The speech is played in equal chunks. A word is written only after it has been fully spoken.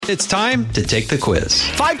It's time to take the quiz.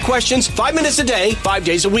 5 questions, 5 minutes a day, 5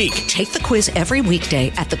 days a week. Take the quiz every weekday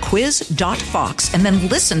at thequiz.fox and then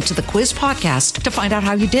listen to the quiz podcast to find out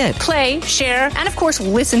how you did. Play, share, and of course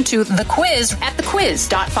listen to the quiz at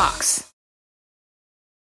thequiz.fox.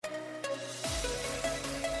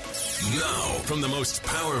 Now, from the most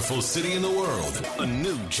powerful city in the world, a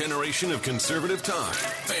new generation of conservative talk.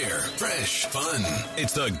 Fair, fresh, fun.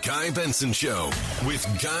 It's the Guy Benson Show with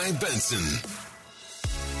Guy Benson.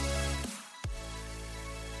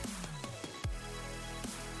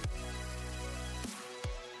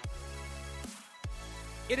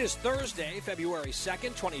 It is Thursday, February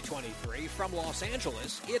 2nd, 2023. From Los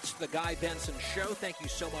Angeles, it's the Guy Benson Show. Thank you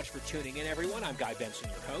so much for tuning in, everyone. I'm Guy Benson,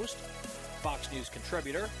 your host, Fox News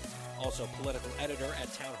contributor, also political editor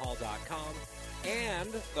at townhall.com, and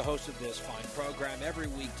the host of this fine program every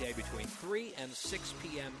weekday between 3 and 6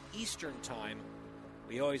 p.m. Eastern Time.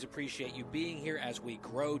 We always appreciate you being here as we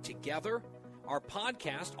grow together. Our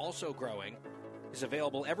podcast, also growing, is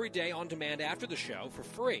available every day on demand after the show for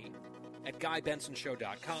free at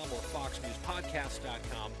GuyBensonShow.com or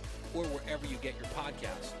FoxNewsPodcast.com or wherever you get your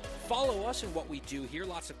podcasts. Follow us in what we do here.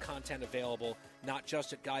 Lots of content available, not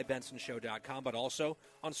just at GuyBensonShow.com, but also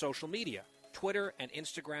on social media, Twitter and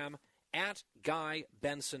Instagram, at Guy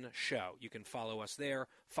Benson Show. You can follow us there.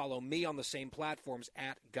 Follow me on the same platforms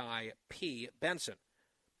at Guy P. Benson.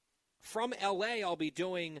 From L.A., I'll be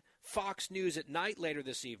doing Fox News at Night later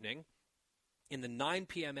this evening in the 9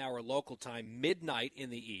 p.m. hour local time, midnight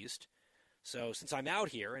in the East. So since I'm out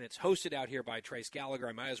here, and it's hosted out here by Trace Gallagher,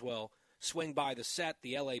 I might as well swing by the set,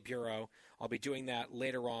 the LA Bureau. I'll be doing that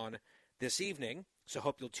later on this evening, so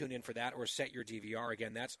hope you'll tune in for that or set your DVR.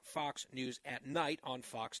 Again, that's Fox News at Night on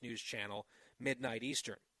Fox News Channel, midnight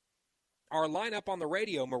Eastern. Our lineup on the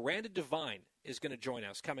radio, Miranda Devine is going to join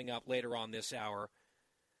us coming up later on this hour.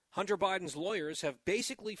 Hunter Biden's lawyers have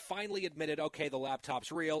basically finally admitted, okay, the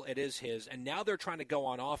laptop's real, it is his, and now they're trying to go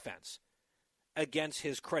on offense against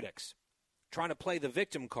his critics, trying to play the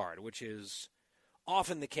victim card, which is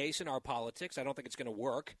often the case in our politics. I don't think it's going to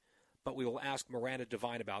work, but we will ask Miranda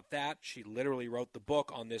Devine about that. She literally wrote the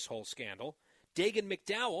book on this whole scandal. Dagen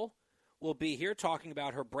McDowell will be here talking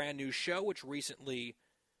about her brand new show, which recently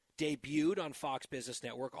debuted on Fox Business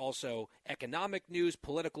Network. Also economic news,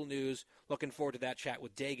 political news. Looking forward to that chat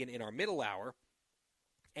with Dagen in our middle hour.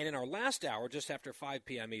 And in our last hour, just after 5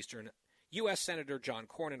 p.m. Eastern, U.S. Senator John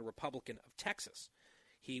Cornyn, Republican of Texas.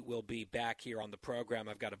 He will be back here on the program.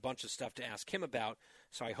 I've got a bunch of stuff to ask him about,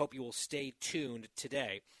 so I hope you will stay tuned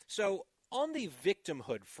today. So on the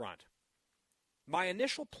victimhood front, my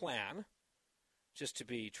initial plan, just to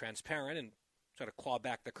be transparent and sort of claw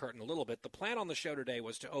back the curtain a little bit, the plan on the show today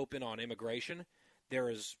was to open on immigration. There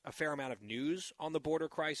is a fair amount of news on the border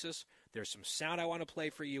crisis. There's some sound I want to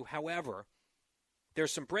play for you. However,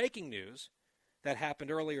 there's some breaking news that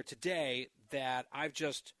happened earlier today that I've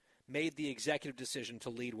just made the executive decision to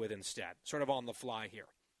lead with instead, sort of on the fly here.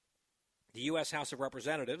 The U.S. House of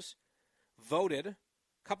Representatives voted a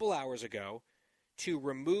couple hours ago to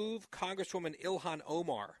remove Congresswoman Ilhan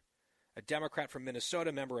Omar, a Democrat from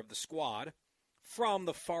Minnesota, member of the Squad, from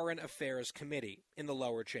the Foreign Affairs Committee in the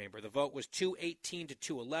lower chamber. The vote was 218 to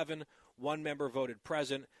 211. One member voted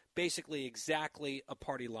present, basically exactly a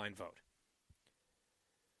party line vote.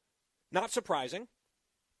 Not surprising.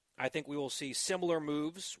 I think we will see similar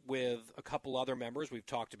moves with a couple other members. We've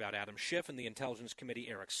talked about Adam Schiff in the Intelligence Committee,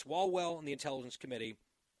 Eric Swalwell in the Intelligence Committee.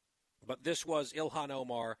 But this was Ilhan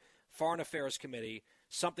Omar, Foreign Affairs Committee,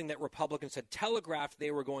 something that Republicans had telegraphed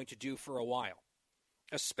they were going to do for a while,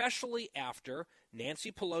 especially after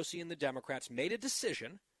Nancy Pelosi and the Democrats made a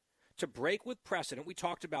decision to break with precedent. We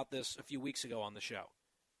talked about this a few weeks ago on the show.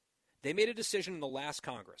 They made a decision in the last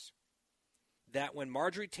Congress that when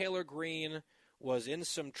Marjorie Taylor Greene was in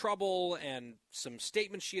some trouble and some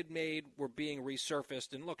statements she had made were being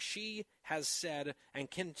resurfaced. And look, she has said and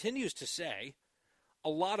continues to say a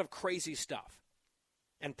lot of crazy stuff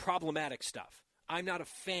and problematic stuff. I'm not a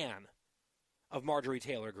fan of Marjorie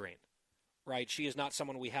Taylor Greene, right? She is not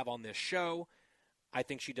someone we have on this show. I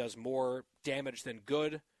think she does more damage than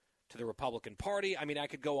good to the Republican Party. I mean, I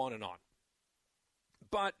could go on and on.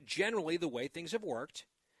 But generally, the way things have worked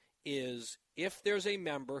is if there's a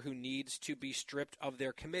member who needs to be stripped of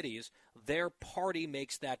their committees, their party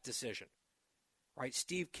makes that decision, right?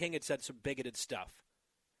 Steve King had said some bigoted stuff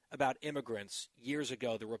about immigrants years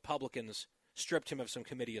ago. The Republicans stripped him of some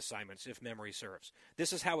committee assignments, if memory serves.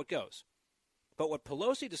 This is how it goes. But what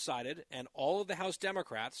Pelosi decided, and all of the House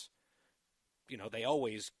Democrats, you know, they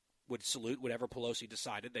always would salute whatever Pelosi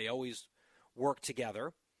decided. They always work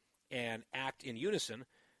together and act in unison.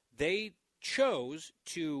 They chose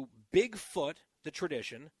to Bigfoot the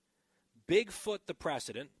tradition Bigfoot the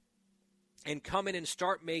precedent and come in and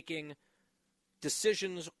start making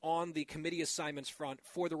decisions on the committee assignments front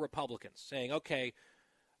for the Republicans, saying, okay,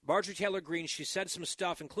 Marjorie Taylor Greene, she said some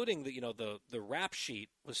stuff, including the rap sheet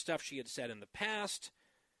was stuff she had said in the past.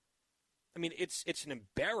 I mean, it's an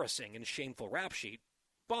embarrassing and shameful rap sheet,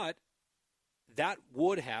 but that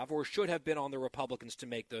would have or should have been on the Republicans to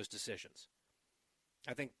make those decisions.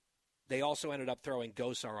 I think they also ended up throwing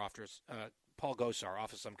Paul Gosar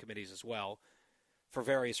off of some committees as well for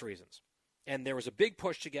various reasons. And there was a big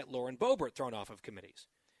push to get Lauren Boebert thrown off of committees,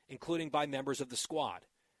 including by members of the squad,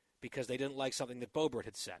 because they didn't like something that Boebert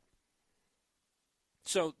had said.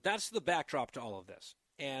 So that's the backdrop to all of this.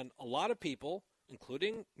 And a lot of people,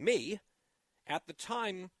 including me, at the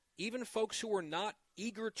time, even folks who were not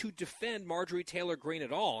eager to defend Marjorie Taylor Greene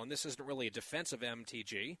at all, and this isn't really a defense of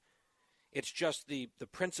MTG, it's just the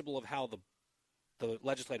principle of how the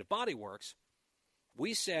legislative body works.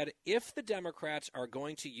 We said if the Democrats are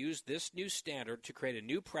going to use this new standard to create a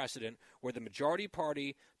new precedent where the majority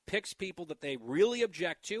party picks people that they really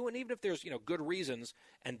object to, and even if there's good reasons,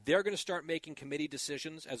 and they're going to start making committee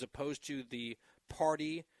decisions as opposed to the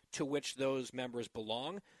party to which those members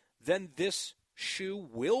belong, then this shoe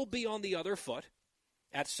will be on the other foot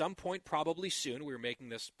at some point, probably soon. We were making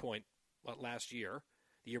this point last year,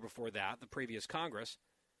 the year before that, the previous Congress.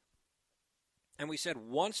 And we said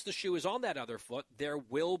once the shoe is on that other foot, there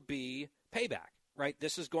will be payback, right?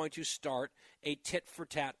 This is going to start a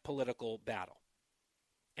tit-for-tat political battle.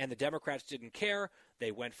 And the Democrats didn't care.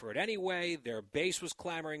 They went for it anyway. Their base was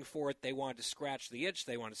clamoring for it. They wanted to scratch the itch.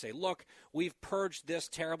 They wanted to say, look, we've purged this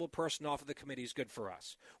terrible person off of the committees. Good for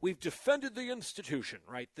us. We've defended the institution,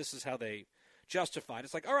 right? This is how they justified.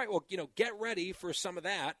 It's like, all right, well, get ready for some of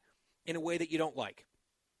that in a way that you don't like.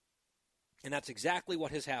 And that's exactly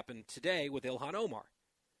what has happened today with Ilhan Omar.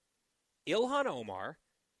 Ilhan Omar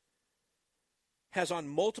has on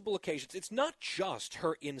multiple occasions, it's not just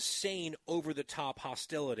her insane over-the-top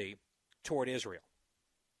hostility toward Israel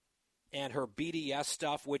and her BDS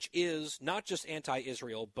stuff, which is not just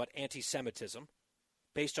anti-Israel, but anti-Semitism,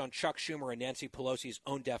 based on Chuck Schumer and Nancy Pelosi's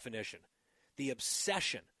own definition. The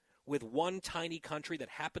obsession with one tiny country that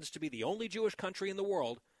happens to be the only Jewish country in the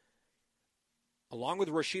world. Along with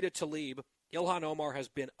Rashida Tlaib, Ilhan Omar has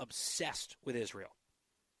been obsessed with Israel.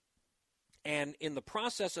 And in the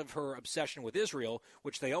process of her obsession with Israel,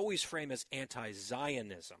 which they always frame as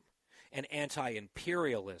anti-Zionism and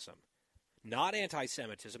anti-imperialism, not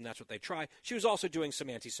anti-Semitism, that's what they try, she was also doing some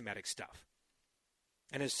anti-Semitic stuff.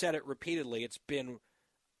 And has said it repeatedly, it's been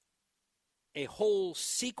a whole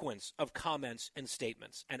sequence of comments and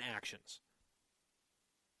statements and actions.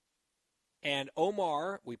 And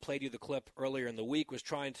Omar, we played you the clip earlier in the week, was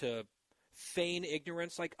trying to feign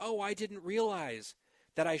ignorance, like, oh, I didn't realize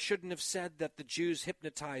that I shouldn't have said that the Jews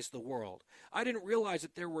hypnotized the world. I didn't realize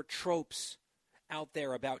that there were tropes out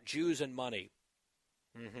there about Jews and money.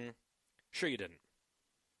 Sure you didn't.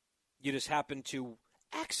 You just happened to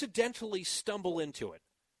accidentally stumble into it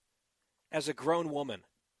as a grown woman,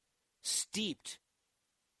 steeped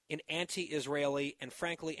in anti-Israeli and,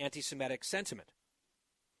 frankly, anti-Semitic sentiment.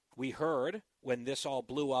 We heard when this all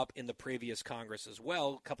blew up in the previous Congress as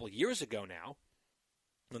well, a couple of years ago now,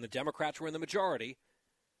 when the Democrats were in the majority,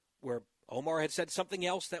 where Omar had said something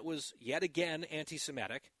else that was yet again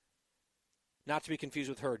anti-Semitic, not to be confused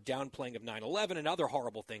with her downplaying of 9/11 and other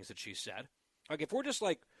horrible things that she said. Like, if we're just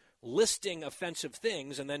listing offensive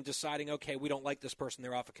things and then deciding, okay, we don't like this person,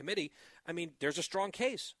 they're off a committee, I mean, there's a strong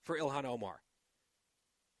case for Ilhan Omar,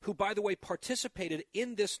 who, by the way, participated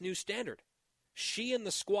in this new standard. She and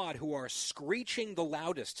the squad, who are screeching the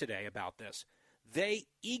loudest today about this, they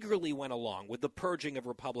eagerly went along with the purging of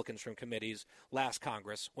Republicans from committees last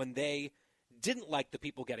Congress when they didn't like the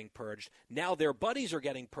people getting purged. Now their buddies are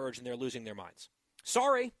getting purged and they're losing their minds.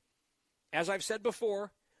 Sorry. As I've said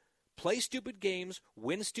before, play stupid games,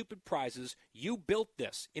 win stupid prizes. You built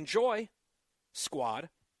this. Enjoy, squad.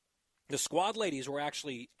 The squad ladies were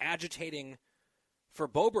actually agitating for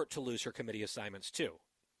Boebert to lose her committee assignments too.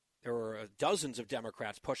 There were dozens of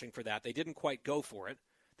Democrats pushing for that. They didn't quite go for it.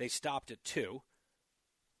 They stopped at 2.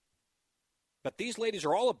 But these ladies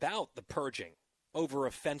are all about the purging over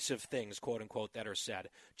offensive things, quote unquote, that are said,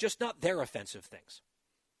 just not their offensive things.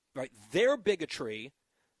 Right? Their bigotry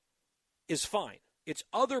is fine. It's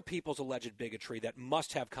other people's alleged bigotry that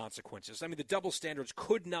must have consequences. I mean, the double standards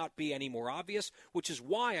could not be any more obvious, which is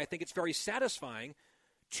why I think it's very satisfying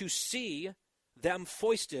to see them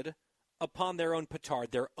foisted upon their own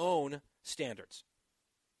petard, their own standards.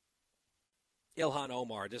 Ilhan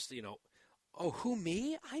Omar, just, oh, who,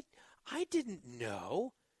 me? I didn't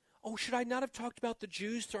know. Oh, should I not have talked about the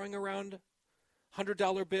Jews throwing around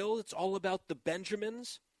 $100 bill. It's all about the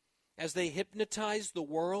Benjamins as they hypnotize the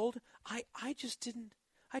world. I just didn't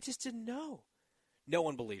know. No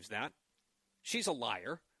one believes that. She's a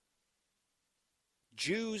liar.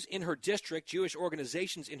 Jews in her district, Jewish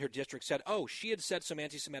organizations in her district said, oh, she had said some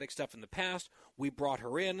anti-Semitic stuff in the past. We brought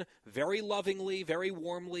her in very lovingly, very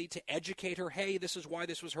warmly to educate her. Hey, this is why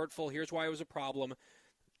this was hurtful. Here's why it was a problem.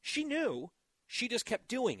 She knew. She just kept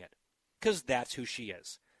doing it because that's who she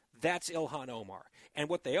is. That's Ilhan Omar. And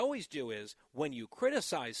what they always do is when you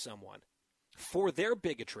criticize someone for their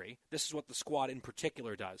bigotry, this is what the Squad in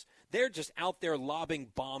particular does. They're just out there lobbing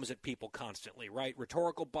bombs at people constantly, right?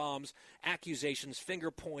 Rhetorical bombs, accusations,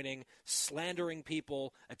 finger-pointing, slandering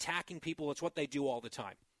people, attacking people. It's what they do all the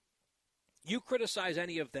time. You criticize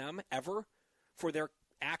any of them ever for their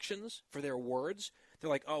actions, for their words, they're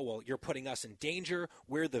like, oh, well, you're putting us in danger.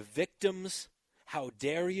 We're the victims. How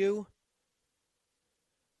dare you?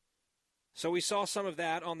 So we saw some of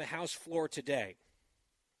that on the House floor today.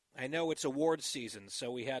 I know it's awards season,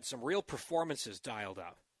 so we had some real performances dialed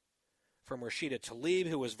up. From Rashida Tlaib,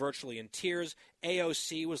 who was virtually in tears.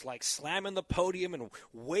 AOC was like slamming the podium and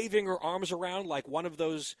waving her arms around like one of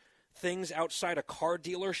those things outside a car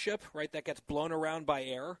dealership, right, that gets blown around by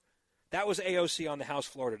air. That was AOC on the House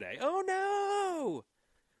floor today. Oh, no!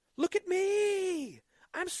 Look at me!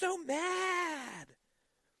 I'm so mad!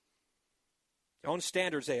 Own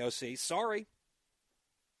standards, AOC. Sorry.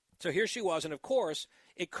 So here she was, and of course,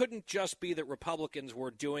 it couldn't just be that Republicans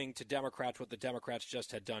were doing to Democrats what the Democrats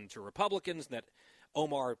just had done to Republicans, and that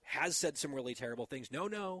Omar has said some really terrible things.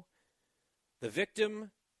 No. The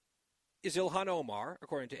victim is Ilhan Omar,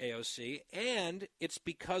 according to AOC, and it's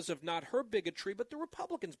because of not her bigotry, but the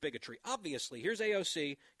Republicans' bigotry. Obviously, here's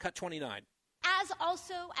AOC, cut 29.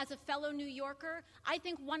 As a fellow New Yorker, I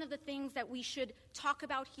think one of the things that we should talk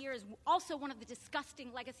about here is also one of the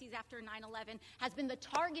disgusting legacies after 9/11 has been the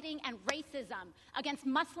targeting and racism against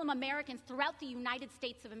Muslim Americans throughout the United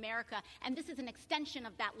States of America. And this is an extension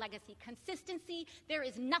of that legacy. Consistency, there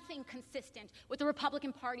is nothing consistent with the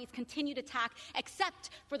Republican Party's continued attack except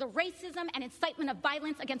for the racism and incitement of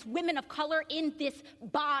violence against women of color in this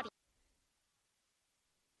body.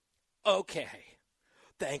 Okay.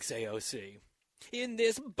 Thanks, AOC. In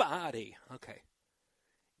this body. Okay.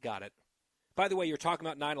 Got it. By the way, you're talking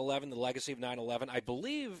about 9/11, the legacy of 9/11. I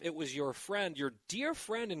believe it was your friend, your dear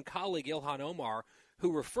friend and colleague Ilhan Omar,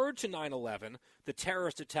 who referred to 9/11, the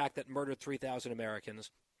terrorist attack that murdered 3,000 Americans,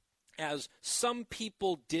 as some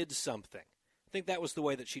people did something. I think that was the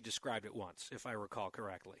way that she described it once, if I recall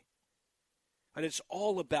correctly. And it's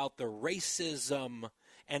all about the racism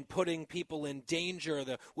and putting people in danger,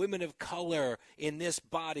 the women of color in this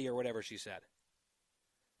body, or whatever she said.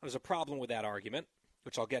 There's a problem with that argument,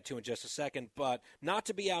 which I'll get to in just a second, but not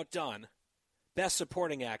to be outdone, Best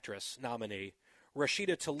Supporting Actress nominee,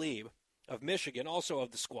 Rashida Tlaib of Michigan, also of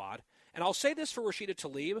the Squad. And I'll say this for Rashida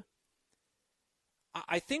Tlaib,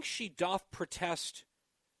 I think she doth protest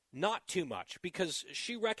not too much, because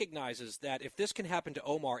she recognizes that if this can happen to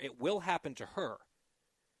Omar, it will happen to her.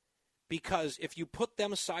 Because if you put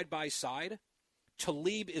them side by side,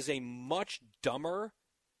 Tlaib is a much dumber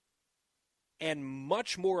and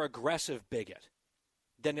much more aggressive bigot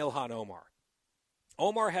than Ilhan Omar.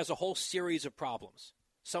 Omar has a whole series of problems,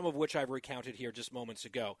 some of which I've recounted here just moments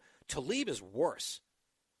ago. Tlaib is worse.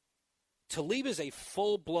 Tlaib is a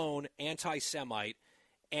full-blown anti-Semite,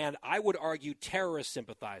 and I would argue terrorist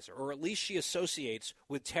sympathizer, or at least she associates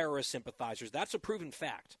with terrorist sympathizers. That's a proven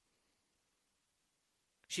fact.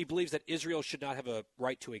 She believes that Israel should not have a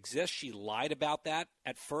right to exist. She lied about that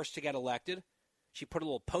at first to get elected. She put a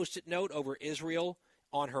little Post-it note over Israel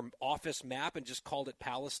on her office map and just called it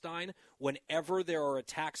Palestine. Whenever there are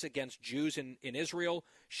attacks against Jews in Israel,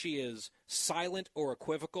 she is silent or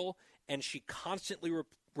equivocal, and she constantly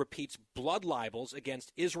repeats blood libels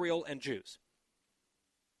against Israel and Jews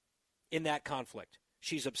in that conflict.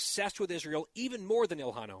 She's obsessed with Israel even more than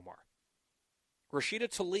Ilhan Omar. Rashida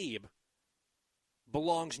Tlaib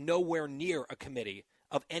belongs nowhere near a committee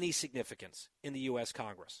of any significance in the U.S.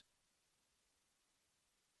 Congress.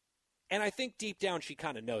 And I think deep down she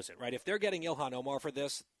kind of knows it, right? If they're getting Ilhan Omar for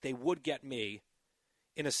this, they would get me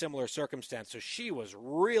in a similar circumstance. So she was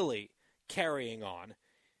really carrying on.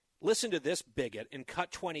 Listen to this bigot in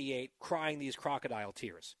cut 28 crying these crocodile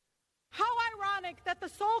tears. How ironic that the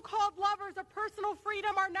so-called lovers of personal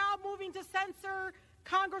freedom are now moving to censor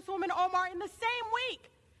Congresswoman Omar in the same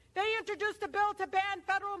week they introduced a bill to ban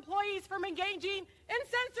federal employees from engaging in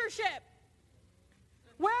censorship.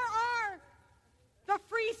 Where are the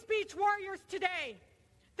free speech warriors today?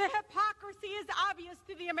 The hypocrisy is obvious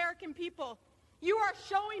to the American people. You are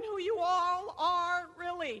showing who you all are,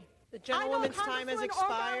 really. The gentlewoman's time has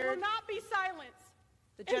expired. Omar will not be silenced.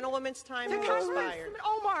 The gentlewoman's time has expired.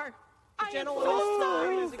 Omar, the gentlewoman's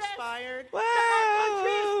time has expired. That our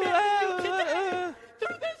country is today.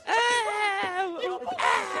 Through this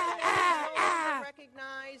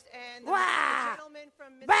recognized, and the gentleman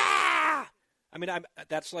from Mississippi. I mean,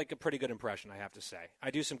 that's like a pretty good impression, I have to say.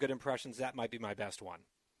 I do some good impressions. That might be my best one.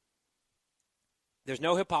 There's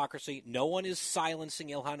no hypocrisy. No one is silencing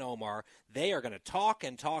Ilhan Omar. They are going to talk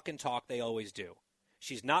and talk and talk. They always do.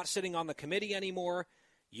 She's not sitting on the committee anymore,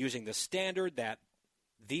 using the standard that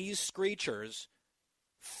these screechers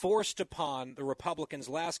forced upon the Republicans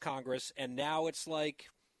last Congress, and now it's like,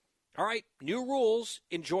 all right, new rules,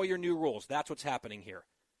 enjoy your new rules. That's what's happening here.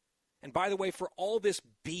 And by the way, for all this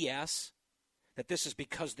BS, that this is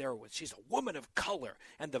because she's a woman of color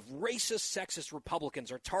and the racist, sexist Republicans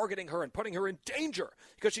are targeting her and putting her in danger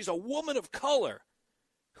because she's a woman of color.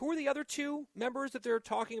 Who are the other two members that they're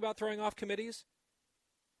talking about throwing off committees?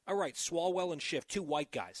 All right, Swalwell and Schiff, two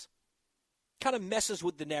white guys. Kind of messes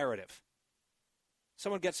with the narrative.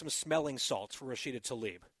 Someone get some smelling salts for Rashida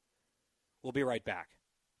Tlaib. We'll be right back.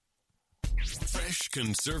 Fresh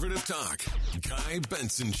conservative talk. Guy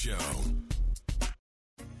Benson Show.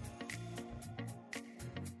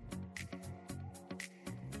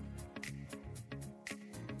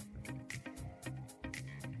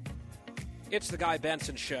 It's the Guy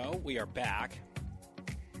Benson Show. We are back.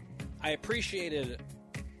 I appreciated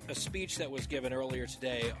a speech that was given earlier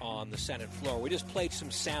today on the Senate floor. We just played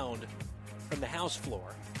some sound from the House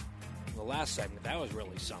floor in the last segment. That was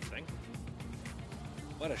really something.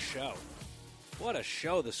 What a show. What a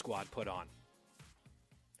show the squad put on.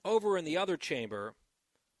 Over in the other chamber,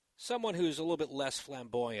 someone who's a little bit less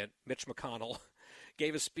flamboyant, Mitch McConnell,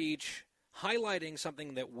 gave a speech highlighting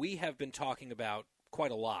something that we have been talking about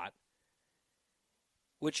quite a lot,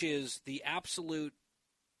 which is the absolute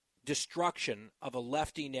destruction of a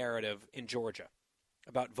lefty narrative in Georgia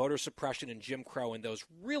about voter suppression and Jim Crow and those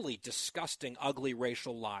really disgusting, ugly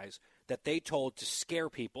racial lies that they told to scare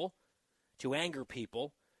people, to anger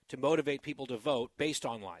people, to motivate people to vote based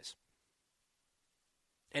on lies.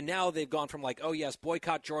 And now they've gone from like, oh, yes,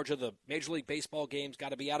 boycott Georgia, the Major League Baseball games got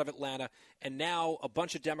to be out of Atlanta, and now a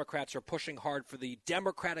bunch of Democrats are pushing hard for the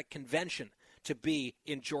Democratic Convention to be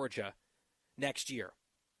in Georgia next year.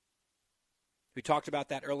 We talked about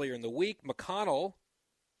that earlier in the week. McConnell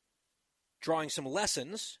drawing some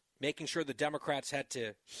lessons, making sure the Democrats had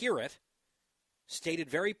to hear it, stated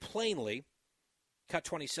very plainly, cut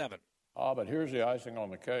 27. But here's the icing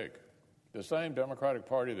on the cake. The same Democratic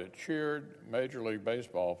Party that cheered Major League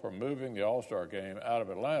Baseball for moving the All-Star game out of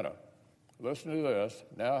Atlanta, listen to this,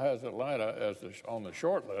 now has Atlanta as on the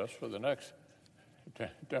short list for the next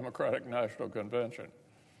Democratic National Convention.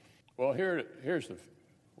 Well, here's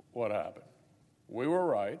what happened. We were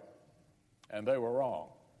right, and they were wrong.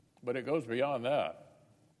 But it goes beyond that.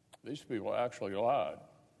 These people actually lied.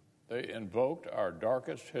 They invoked our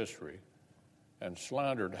darkest history and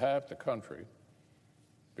slandered half the country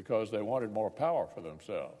because they wanted more power for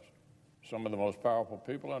themselves. Some of the most powerful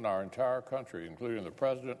people in our entire country, including the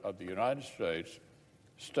President of the United States,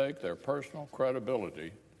 staked their personal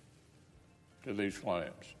credibility to these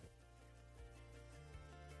claims.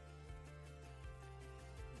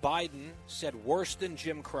 Biden said worse than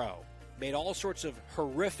Jim Crow, made all sorts of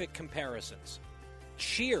horrific comparisons,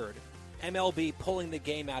 cheered MLB pulling the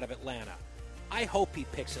game out of Atlanta. I hope he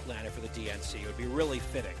picks Atlanta for the DNC. It would be really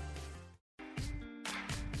fitting.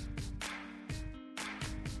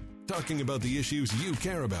 Talking about the issues you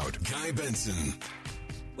care about. Guy Benson.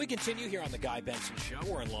 We continue here on the Guy Benson Show.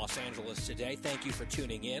 We're in Los Angeles today. Thank you for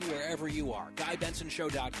tuning in wherever you are.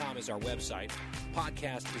 GuyBensonShow.com is our website.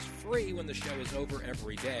 Podcast is free when the show is over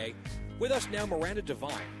every day. With us now, Miranda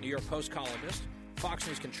Devine, New York Post columnist, Fox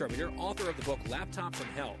News contributor, author of the book Laptop from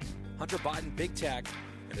Hell, Hunter Biden, Big Tech,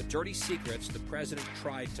 and the Dirty Secrets the President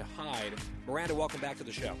Tried to Hide. Miranda, welcome back to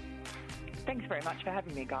the show. Thanks very much for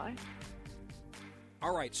having me, Guy.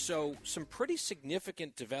 All right, so some pretty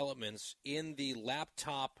significant developments in the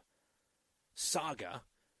laptop saga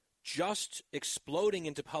just exploding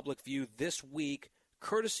into public view this week,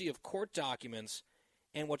 courtesy of court documents.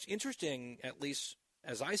 And what's interesting, at least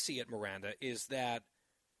as I see it, Miranda, is that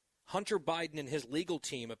Hunter Biden and his legal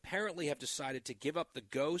team apparently have decided to give up the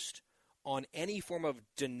ghost on any form of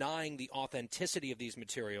denying the authenticity of these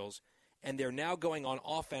materials, and they're now going on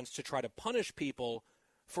offense to try to punish people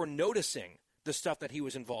for noticing the stuff that he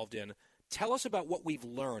was involved in. Tell us about what we've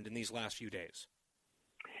learned in these last few days.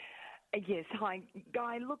 Yes, hi,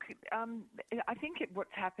 Guy. Look, I think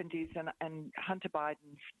what's happened is, and Hunter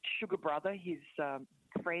Biden's sugar brother, his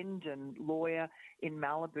friend and lawyer in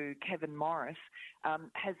Malibu, Kevin Morris,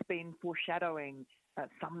 has been foreshadowing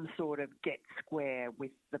some sort of get square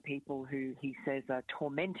with the people who he says are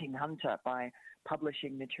tormenting Hunter by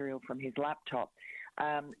publishing material from his laptop.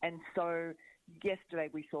 And so yesterday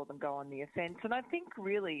we saw them go on the offence. And I think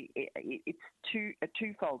really it's a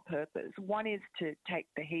twofold purpose. One is to take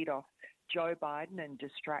the heat off Joe Biden and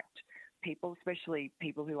distract people, especially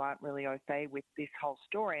people who aren't really au fait with this whole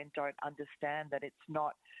story and don't understand that it's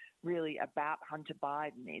not really about Hunter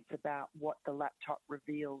Biden. It's about what the laptop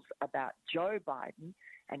reveals about Joe Biden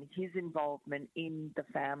and his involvement in the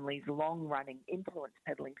family's long-running influence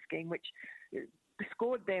peddling scheme, which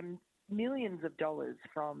scored them millions of dollars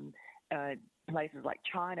from places like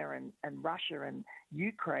China and Russia and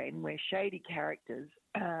Ukraine, where shady characters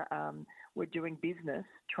were doing business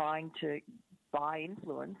trying to buy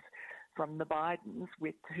influence from the Bidens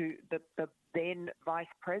with the then vice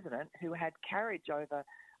president, who had carriage over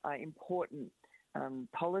important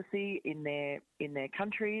policy in their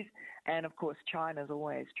countries, and of course China's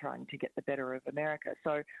always trying to get the better of America.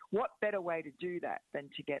 So what better way to do that than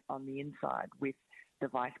to get on the inside with the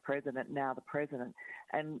vice president, now the president?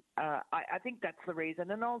 And I think that's the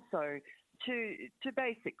reason. And also to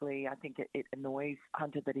basically, I think it annoys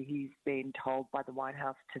Hunter that he's been told by the White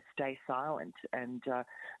House to stay silent and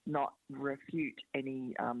not refute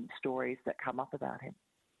any stories that come up about him.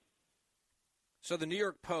 So the New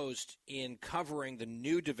York Post, in covering the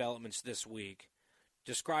new developments this week,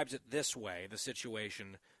 describes it this way, the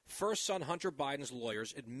situation. First son Hunter Biden's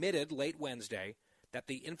lawyers admitted late Wednesday that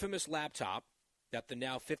the infamous laptop that the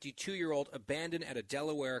now 52-year-old abandoned at a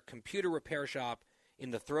Delaware computer repair shop in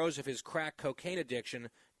the throes of his crack cocaine addiction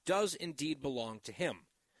does indeed belong to him.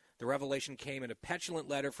 The revelation came in a petulant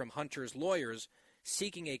letter from Hunter's lawyers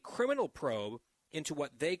seeking a criminal probe into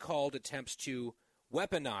what they called attempts to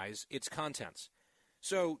weaponize its contents.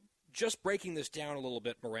 So just breaking this down a little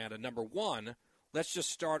bit, Miranda, number one, let's just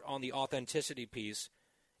start on the authenticity piece.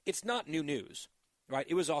 It's not new news, right?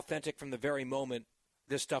 It was authentic from the very moment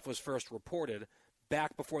this stuff was first reported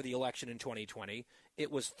back before the election in 2020. It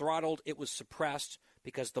was throttled. It was suppressed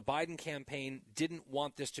because the Biden campaign didn't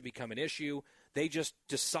want this to become an issue. They just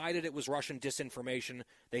decided it was Russian disinformation.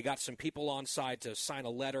 They got some people on side to sign a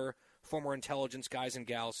letter, former intelligence guys and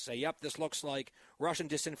gals, say, yep, this looks like Russian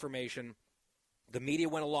disinformation. The media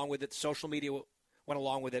went along with it. Social media went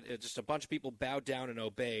along with it. Just a bunch of people bowed down and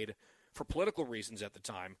obeyed for political reasons at the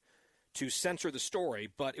time to censor the story,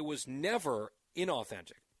 but it was never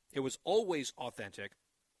inauthentic. It was always authentic,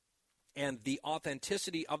 and the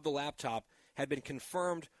authenticity of the laptop had been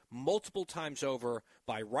confirmed multiple times over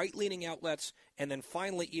by right-leaning outlets and then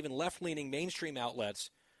finally even left-leaning mainstream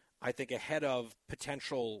outlets, I think ahead of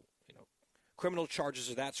potential criminal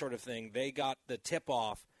charges or that sort of thing. They got the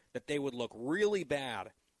tip-off that they would look really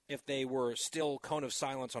bad if they were still cone of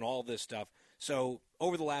silence on all this stuff. So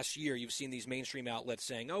over the last year, you've seen these mainstream outlets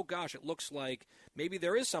saying, oh, gosh, it looks like maybe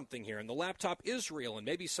there is something here, and the laptop is real, and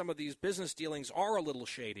maybe some of these business dealings are a little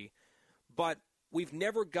shady. But we've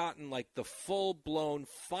never gotten like the full-blown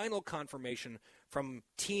final confirmation from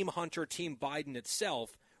Team Hunter, Team Biden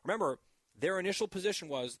itself. Remember, their initial position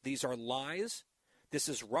was these are lies, this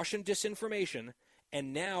is Russian disinformation,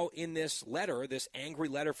 and now in this letter, this angry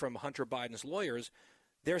letter from Hunter Biden's lawyers,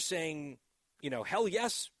 they're saying, hell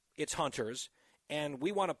yes, it's Hunter's, and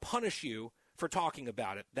we want to punish you for talking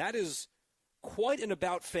about it. That is quite an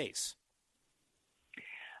about-face.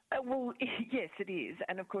 Well, yes, it is.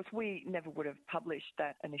 And, of course, we never would have published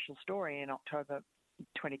that initial story in October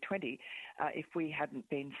 2020 if we hadn't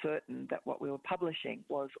been certain that what we were publishing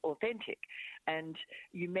was authentic. And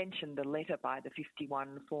you mentioned the letter by the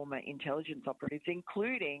 51 former intelligence operatives,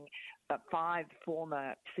 including 5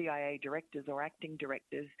 former CIA directors or acting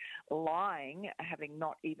directors lying, having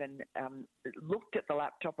not even looked at the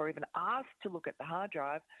laptop or even asked to look at the hard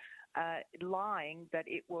drive, lying that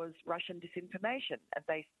it was Russian disinformation.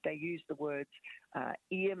 They used the words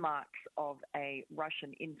earmarks of a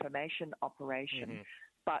Russian information operation,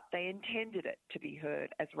 but they intended it to be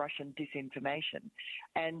heard as Russian disinformation.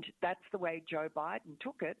 And that's the way Joe Biden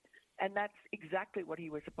took it, and that's exactly what he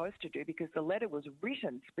was supposed to do because the letter was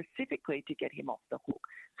written specifically to get him off the hook.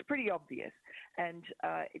 It's pretty obvious. And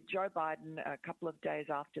Joe Biden, a couple of days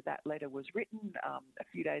after that letter was written, a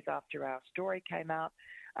few days after our story came out,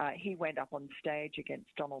 he went up on stage against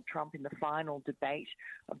Donald Trump in the final debate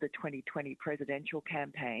of the 2020 presidential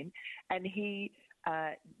campaign, and he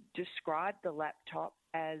described the laptop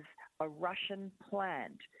as a Russian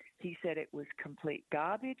plant. He said it was complete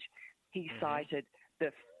garbage. He cited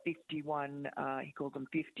the 51, he called them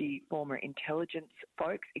 50 former intelligence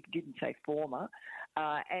folks. It didn't say former.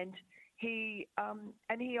 And He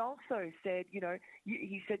also said,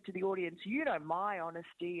 he said to the audience, my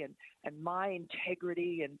honesty and my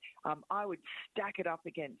integrity, and I would stack it up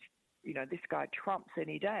against, this guy Trump's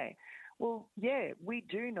any day. Well, yeah, we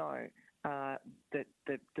do know the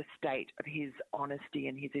state of his honesty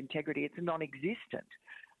and his integrity. It's non-existent.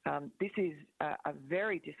 This is a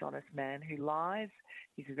very dishonest man who lies.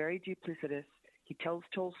 He's very duplicitous. He tells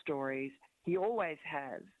tall stories. He always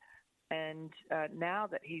has. And now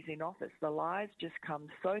that he's in office, the lies just come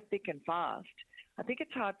so thick and fast. I think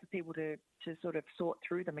it's hard for people to sort of sort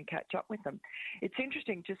through them and catch up with them. It's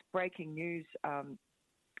interesting, just breaking news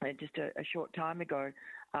just a short time ago,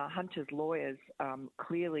 Hunter's lawyers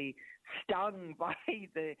clearly stung by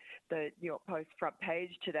the New York Post front page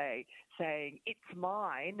today saying, it's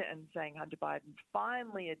mine, and saying Hunter Biden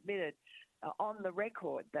finally admitted on the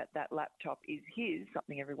record that laptop is his,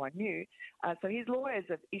 something everyone knew. So his lawyers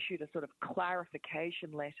have issued a sort of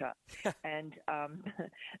clarification letter, and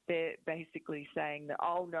they're basically saying that,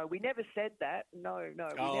 oh, no, we never said that. No, we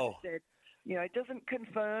never said. It doesn't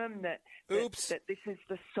confirm that this is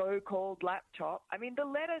the so-called laptop. I mean, the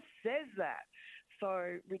letter says that.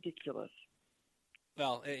 So ridiculous.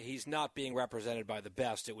 Well, he's not being represented by the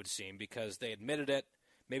best, it would seem, because they admitted it.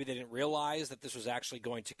 Maybe they didn't realize that this was actually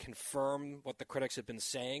going to confirm what the critics have been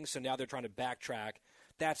saying, so now they're trying to backtrack.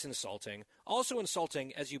 That's insulting. Also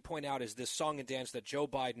insulting, as you point out, is this song and dance that Joe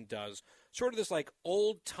Biden does, sort of this like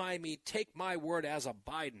old-timey, take my word as a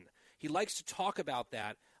Biden. He likes to talk about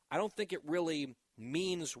that. I don't think it really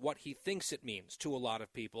means what he thinks it means to a lot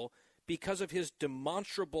of people because of his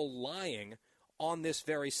demonstrable lying on this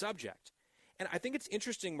very subject. And I think it's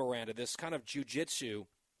interesting, Miranda, this kind of jujitsu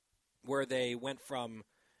where they went from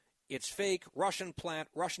it's fake, Russian plant,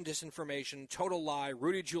 Russian disinformation, total lie,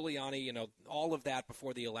 Rudy Giuliani, all of that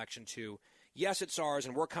before the election to, yes, it's ours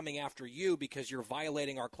and we're coming after you because you're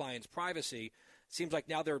violating our client's privacy. Seems like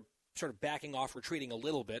now they're sort of backing off, retreating a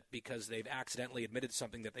little bit because they've accidentally admitted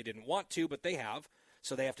something that they didn't want to, but they have,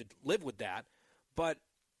 so they have to live with that. But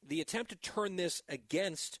the attempt to turn this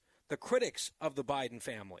against the critics of the Biden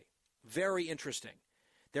family, very interesting.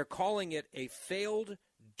 They're calling it a failed,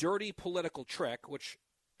 dirty political trick, which,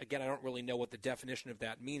 again, I don't really know what the definition of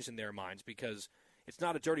that means in their minds because it's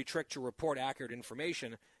not a dirty trick to report accurate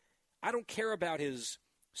information. I don't care about his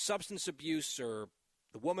substance abuse or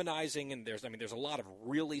the womanizing, and there's a lot of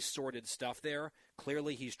really sordid stuff there.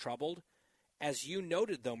 Clearly he's troubled. As you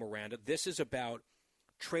noted, though, Miranda, this is about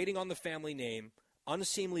trading on the family name,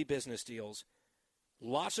 unseemly business deals,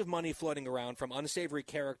 lots of money floating around from unsavory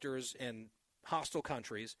characters and hostile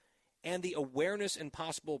countries, and the awareness and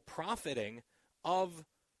possible profiting of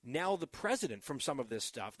now the president from some of this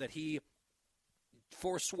stuff that he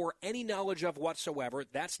forswore any knowledge of whatsoever.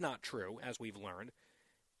 That's not true, as we've learned.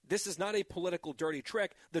 This is not a political dirty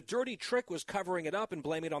trick. The dirty trick was covering it up and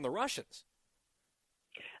blaming it on the Russians.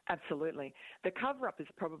 Absolutely. The cover-up is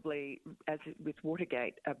probably, as with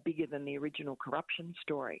Watergate, bigger than the original corruption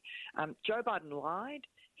story. Joe Biden lied.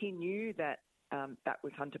 He knew that that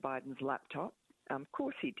was Hunter Biden's laptop. Of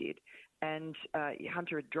course he did. And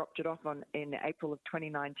Hunter had dropped it off in April of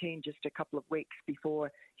 2019, just a couple of weeks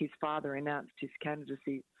before his father announced his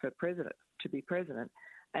candidacy for president, to be president.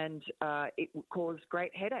 And it caused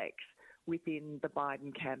great headaches within the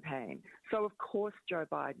Biden campaign. So, of course, Joe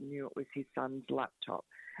Biden knew it was his son's laptop.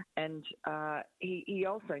 And he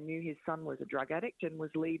also knew his son was a drug addict and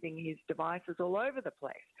was leaving his devices all over the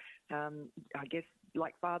place. I guess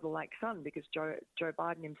like father, like son, because Joe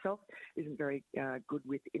Biden himself isn't very good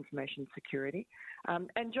with information security.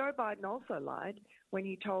 And Joe Biden also lied when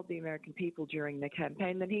he told the American people during the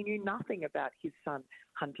campaign that he knew nothing about his son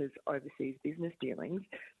Hunter's overseas business dealings.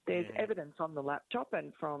 There's evidence on the laptop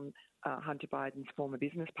and from Hunter Biden's former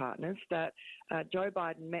business partners that Joe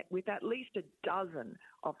Biden met with at least a dozen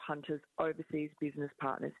of Hunter's overseas business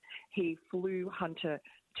partners. He flew Hunter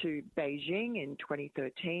to Beijing in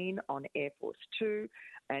 2013 on Air Force Two,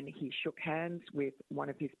 and he shook hands with one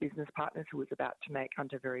of his business partners who was about to make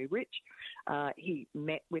Hunter very rich. He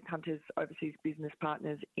met with Hunter's overseas business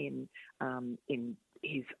partners in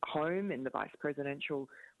his home in the vice presidential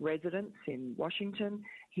residence in Washington.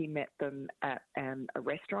 He met them at a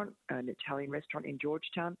restaurant, an Italian restaurant in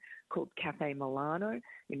Georgetown called Cafe Milano,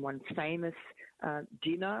 in one famous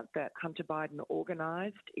dinner that Hunter Biden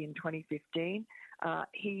organized in 2015.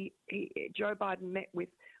 Joe Biden met with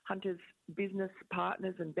Hunter's business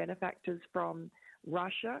partners and benefactors from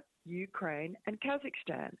Russia, Ukraine, and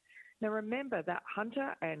Kazakhstan. Now remember that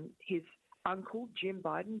Hunter and his uncle, Jim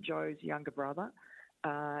Biden, Joe's younger brother,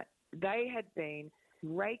 they had been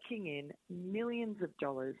raking in millions of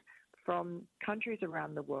dollars from countries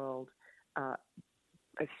around the world,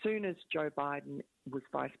 as soon as Joe Biden was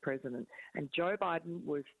vice president. And Joe Biden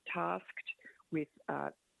was tasked with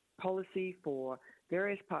policy for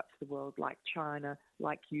various parts of the world like China,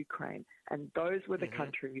 like Ukraine. And those were the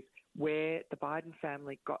countries where the Biden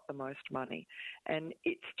family got the most money. And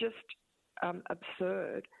it's just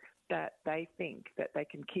absurd that they think that they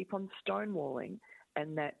can keep on stonewalling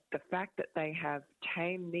and that the fact that they have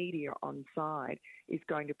tame media on side is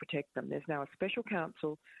going to protect them. There's now a special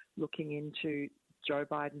counsel looking into Joe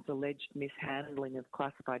Biden's alleged mishandling of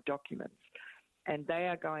classified documents. And they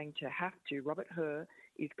are going to have to, Robert Hur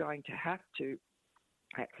is going to have to,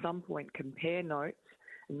 at some point, compare notes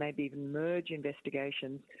and maybe even merge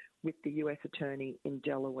investigations with the U.S. attorney in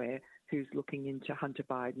Delaware who's looking into Hunter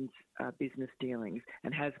Biden's business dealings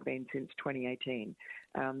and has been since 2018.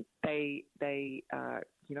 They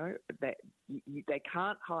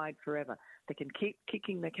can't hide forever. They can keep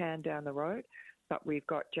kicking the can down the road, but we've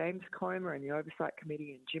got James Comer and the Oversight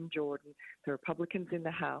Committee and Jim Jordan, the Republicans in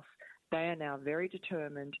the House. They are now very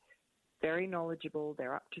determined, very knowledgeable.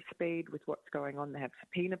 They're up to speed with what's going on. They have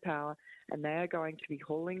subpoena power, and they are going to be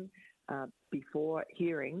hauling before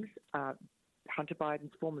hearings Hunter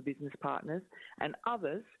Biden's former business partners and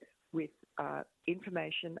others with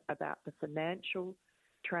information about the financial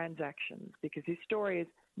transactions, because this story is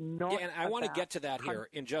not. Yeah, and I want to get to that here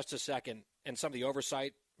in just a second, and some of the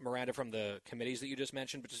oversight, Miranda, from the committees that you just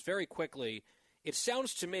mentioned. But just very quickly, it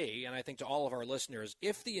sounds to me, and I think to all of our listeners,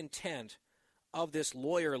 if the intent of this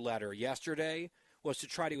lawyer letter yesterday was to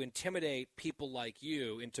try to intimidate people like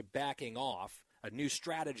you into backing off a new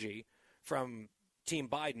strategy from Team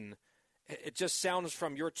Biden, it just sounds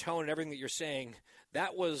from your tone and everything that you're saying,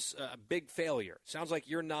 that was a big failure. Sounds like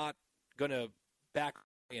you're not going to back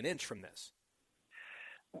an inch from this.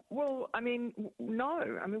 Well, I mean,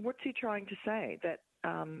 no. I mean, what's he trying to say? That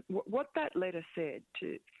what that letter said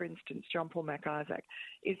to, for instance, John Paul McIsaac,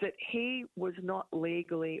 is that he was not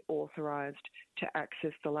legally authorized to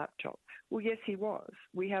access the laptop. Well, yes, he was.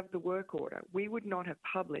 We have the work order. We would not have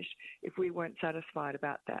published if we weren't satisfied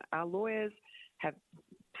about that. Our lawyers have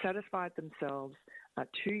satisfied themselves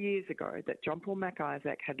 2 years ago that John Paul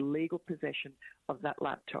McIsaac had legal possession of that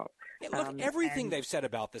laptop. Yeah, look, everything they've said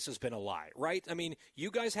about this has been a lie, right? I mean, you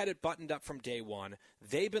guys had it buttoned up from day one.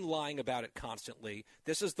 They've been lying about it constantly.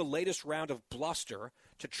 This is the latest round of bluster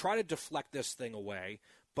to try to deflect this thing away.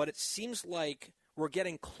 But it seems like we're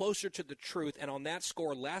getting closer to the truth. And on that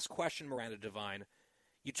score, last question, Miranda Devine,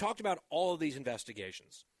 you talked about all of these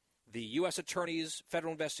investigations. The U.S. Attorney's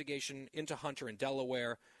federal investigation into Hunter in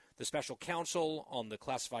Delaware, the special counsel on the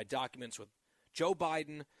classified documents with Joe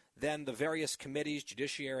Biden, then the various committees,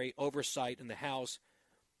 judiciary, oversight in the House.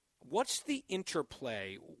 What's the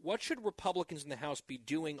interplay? What should Republicans in the House be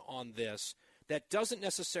doing on this that doesn't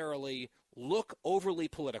necessarily look overly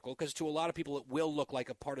political? Because to a lot of people it will look like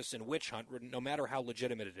a partisan witch hunt, no matter how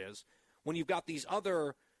legitimate it is. When you've got these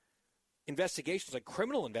other investigations, like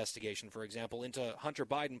criminal investigation, for example, into Hunter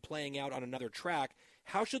Biden playing out on another track,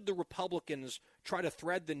 how should the Republicans try to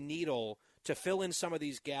thread the needle to fill in some of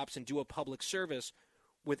these gaps and do a public service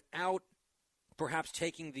without perhaps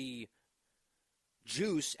taking the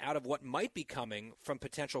juice out of what might be coming from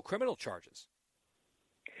potential criminal charges?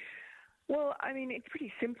 Well, I mean, it's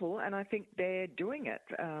pretty simple, and I think they're doing it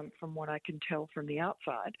from what I can tell from the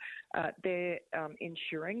outside. They're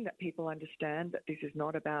ensuring that people understand that this is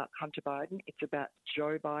not about Hunter Biden. It's about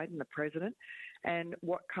Joe Biden, the president, and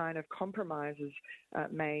what kind of compromises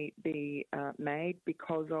may be made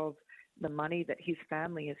because of the money that his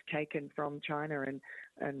family has taken from China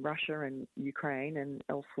and Russia and Ukraine and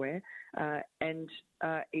elsewhere,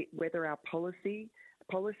 whether our policies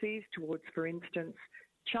towards, for instance,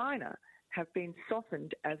 China have been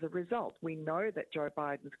softened as a result. We know that Joe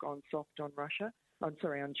Biden's gone soft on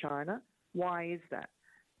on China. Why is that?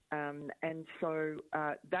 And so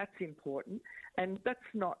that's important. And that's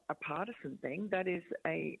not a partisan thing. That is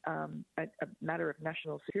a matter of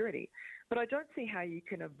national security. But I don't see how you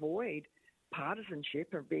can avoid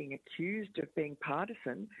partisanship or being accused of being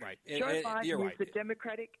partisan. Right. Joe Biden right. is the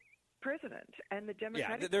Democratic president, and the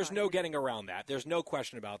Democratic there's Party. no getting around that. There's no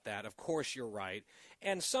question about that. Of course you're right.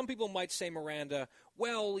 And some people might say, Miranda,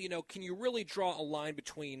 well, can you really draw a line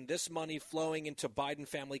between this money flowing into Biden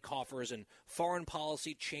family coffers and foreign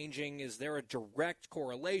policy changing? Is there a direct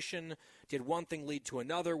correlation? Did one thing lead to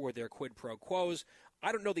another? Were there quid pro quos?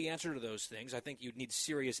 I don't know the answer to those things. I think you'd need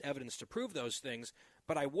serious evidence to prove those things.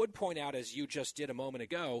 But I would point out, as you just did a moment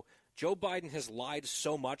ago, Joe Biden has lied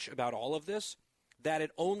so much about all of this that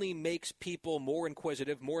it only makes people more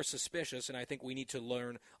inquisitive, more suspicious, and I think we need to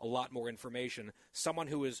learn a lot more information. Someone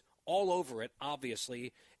who is all over it,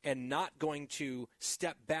 obviously, and not going to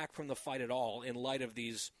step back from the fight at all in light of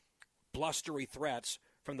these blustery threats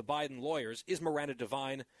from the Biden lawyers is Miranda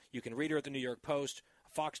Devine. You can read her at the New York Post,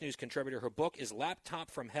 Fox News contributor. Her book is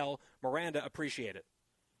Laptop from Hell. Miranda, appreciate it.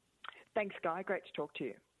 Thanks, Guy. Great to talk to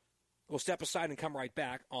you. We'll step aside and come right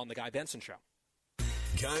back on The Guy Benson Show.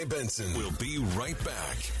 Guy Benson will be right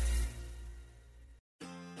back.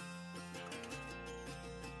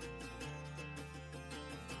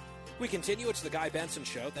 We continue. It's The Guy Benson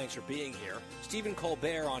Show. Thanks for being here. Stephen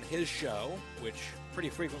Colbert on his show, which pretty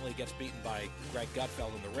frequently gets beaten by Greg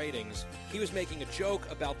Gutfeld in the ratings, he was making a joke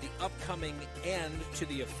about the upcoming end to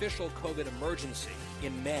the official COVID emergency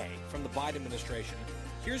in May from the Biden administration.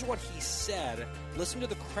 Here's what he said. Listen to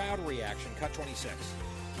the crowd reaction. Cut 26.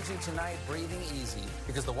 Tonight, breathing easy,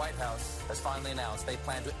 because the White House has finally announced they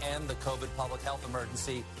plan to end the COVID public health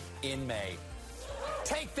emergency in May.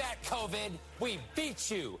 Take that, COVID. We beat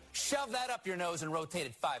you. Shove that up your nose and rotate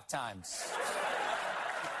it 5 times.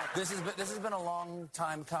 This has been a long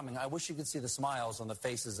time coming. I wish you could see the smiles on the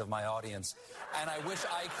faces of my audience. And I wish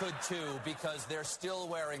I could, too, because they're still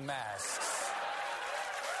wearing masks.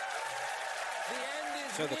 The end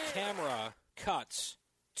is So the near. camera cuts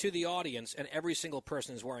to the audience, and every single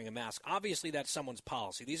person is wearing a mask. Obviously, that's someone's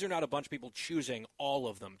policy. These are not a bunch of people choosing all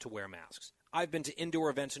of them to wear masks. I've been to indoor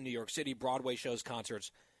events in New York City, Broadway shows, concerts.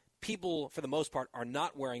 People, for the most part, are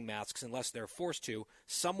not wearing masks unless they're forced to.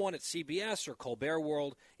 Someone at CBS or Colbert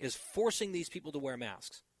World is forcing these people to wear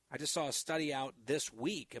masks. I just saw a study out this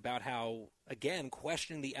week about how, again,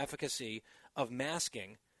 questioning the efficacy of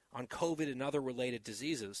masking on COVID and other related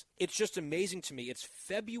diseases. It's just amazing to me. It's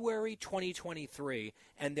February 2023,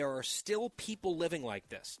 and there are still people living like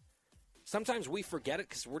this. Sometimes we forget it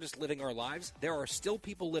because we're just living our lives. There are still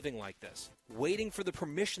people living like this, waiting for the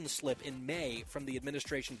permission slip in May from the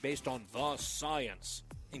administration based on the science.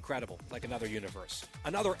 Incredible, like another universe.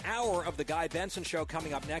 Another hour of The Guy Benson Show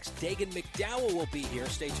coming up next. Dagan McDowell will be here.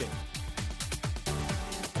 Stay tuned.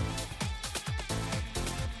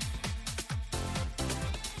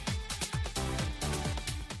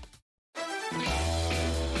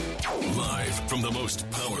 Live from the most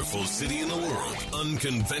powerful city in the world,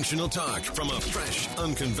 unconventional talk from a fresh,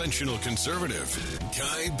 unconventional conservative.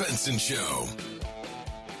 Guy Benson Show.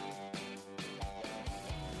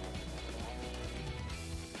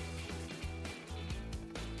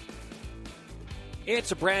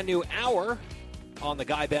 It's a brand new hour on The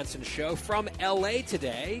Guy Benson Show from L.A.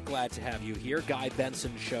 today. Glad to have you here.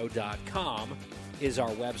 GuyBensonShow.com is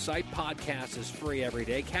our website. Podcast is free every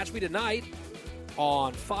day. Catch me tonight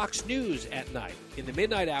on Fox News at night in the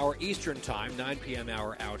midnight hour Eastern Time, 9 p.m.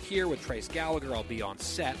 hour out here with Trace Gallagher. I'll be on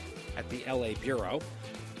set at the L.A. Bureau.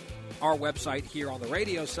 Our website here on the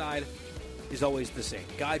radio side is always the same,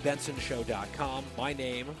 GuyBensonShow.com. My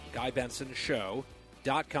name,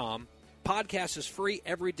 GuyBensonShow.com. Podcast is free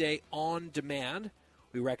every day on demand.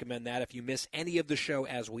 We recommend that if you miss any of the show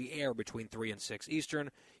as we air between 3 and 6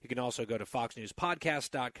 Eastern. You can also go to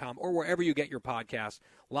foxnewspodcast.com or wherever you get your podcasts.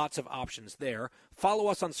 Lots of options there. Follow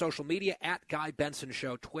us on social media at Guy Benson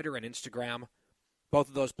Show, Twitter and Instagram. Both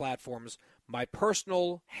of those platforms. My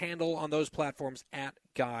personal handle on those platforms at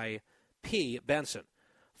Guy P. Benson.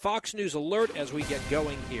 Fox News alert as we get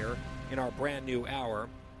going here in our brand new hour.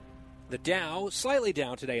 The Dow, slightly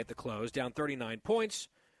down today at the close, down 39 points.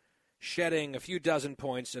 Shedding a few dozen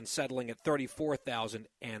points and settling at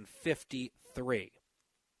 34,053.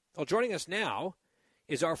 Well, joining us now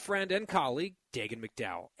is our friend and colleague, Dagan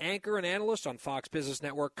McDowell, anchor and analyst on Fox Business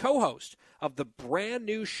Network, co-host of the brand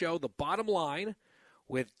new show, The Bottom Line,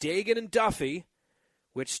 with Dagan and Duffy,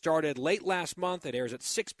 which started late last month. It airs at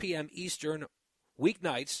 6 p.m. Eastern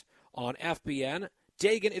weeknights on FBN.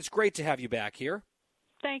 Dagan, it's great to have you back here.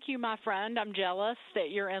 Thank you, my friend. I'm jealous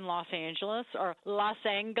that you're in Los Angeles or Los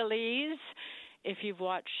Angeles if you've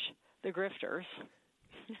watched The Grifters.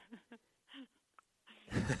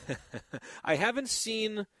 I haven't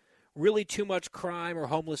seen really too much crime or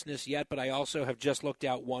homelessness yet, but I also have just looked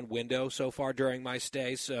out one window so far during my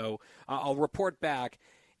stay, so I'll report back.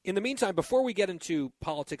 In the meantime, before we get into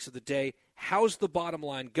politics of the day, how's The Bottom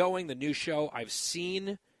Line going? The new show, I've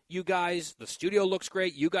seen you guys. The studio looks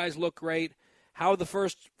great. You guys look great. How have the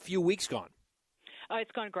first few weeks gone? Oh,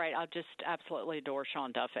 it's gone great. I just absolutely adore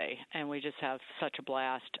Sean Duffy, and we just have such a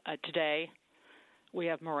blast. Today, we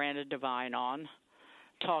have Miranda Devine on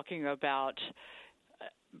talking about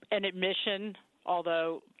an admission,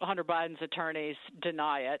 although Hunter Biden's attorneys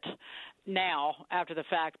deny it now after the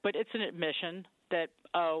fact, but it's an admission that,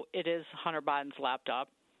 it is Hunter Biden's laptop,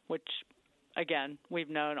 which again, we've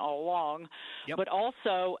known all along, Yep. but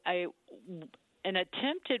also an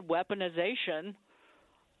attempted weaponization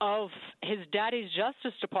of his daddy's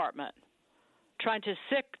Justice Department, trying to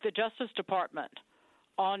sic the Justice Department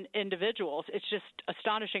on individuals. It's just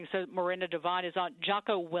astonishing. So Miranda Devine is on.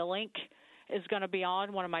 Jocko Willink is going to be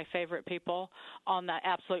on, one of my favorite people on the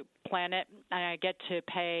absolute planet. And I get to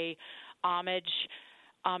pay homage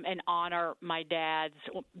and honor my dad's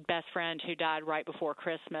best friend who died right before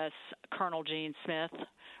Christmas, Colonel Gene Smith,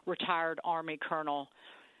 retired Army Colonel.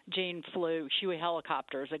 Gene flew Huey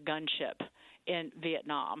helicopters, a gunship, in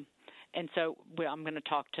Vietnam. And so I'm going to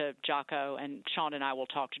talk to Jocko, and Sean and I will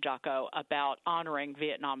talk to Jocko about honoring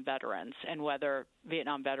Vietnam veterans and whether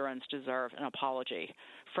Vietnam veterans deserve an apology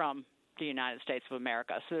from the United States of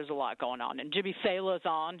America. So there's a lot going on. And Jimmy Fallon's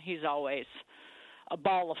on. He's always a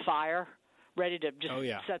ball of fire, ready to just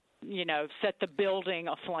set the building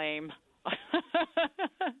aflame.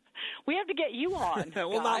 We have to get you on.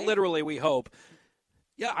 Well, guy. not literally, we hope.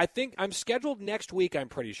 Yeah, I think I'm scheduled next week, I'm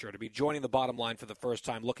pretty sure, to be joining the Bottom Line for the first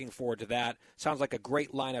time. Looking forward to that. Sounds like a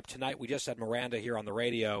great lineup tonight. We just had Miranda here on the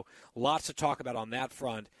radio. Lots to talk about on that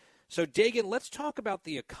front. So, Dagan, let's talk about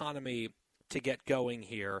the economy to get going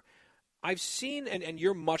here. I've seen, and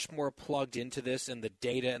you're much more plugged into this and the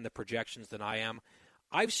data and the projections than I am,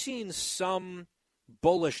 I've seen some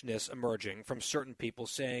bullishness emerging from certain people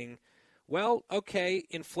saying, well, okay,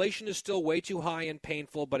 inflation is still way too high and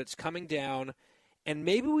painful, but it's coming down. And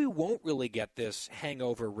maybe we won't really get this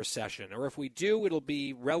hangover recession. Or if we do, it'll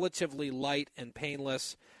be relatively light and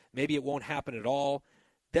painless. Maybe it won't happen at all.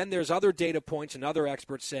 Then there's other data points and other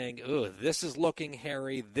experts saying, ugh, this is looking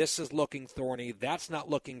hairy, this is looking thorny, that's not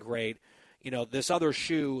looking great. This other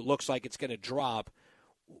shoe looks like it's going to drop.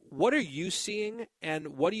 What are you seeing,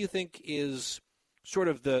 and what do you think is sort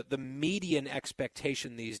of the median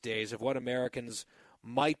expectation these days of what Americans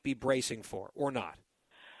might be bracing for or not?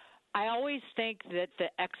 I always think that the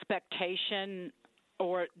expectation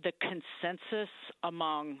or the consensus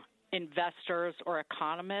among investors or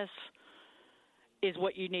economists is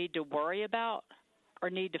what you need to worry about or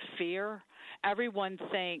need to fear. Everyone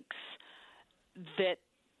thinks that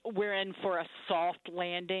we're in for a soft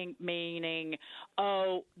landing, meaning,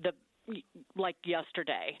 like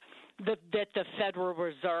yesterday, that the Federal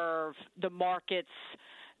Reserve, the markets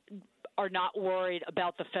are not worried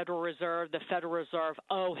about the Federal Reserve. The Federal Reserve,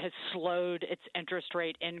 has slowed its interest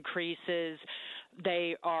rate increases.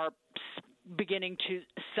 They are beginning to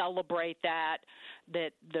celebrate that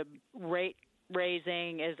the rate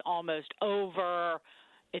raising is almost over.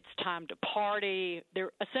 It's time to party.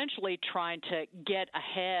 They're essentially trying to get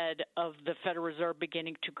ahead of the Federal Reserve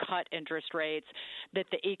beginning to cut interest rates, that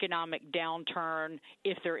the economic downturn,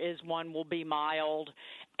 if there is one, will be mild.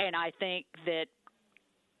 And I think that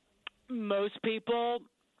most people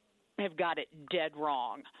have got it dead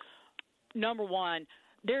wrong. Number one,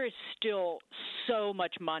 there is still so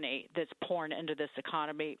much money that's pouring into this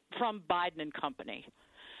economy from Biden and company.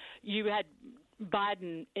 You had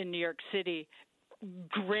Biden in New York City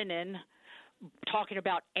grinning, talking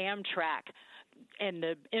about Amtrak and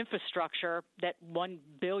the infrastructure, that $1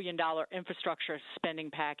 billion infrastructure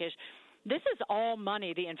spending package. This is all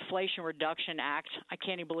money, the Inflation Reduction Act. I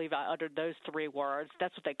can't even believe I uttered those three words.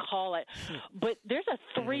 That's what they call it. But there's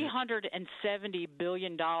a $370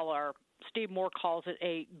 billion, Steve Moore calls it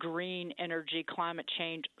a green energy climate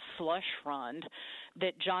change slush fund,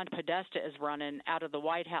 that John Podesta is running out of the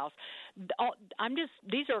White House.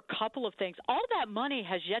 These are a couple of things. All that money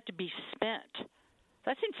has yet to be spent.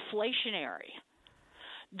 That's inflationary.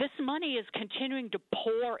 This money is continuing to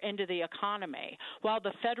pour into the economy while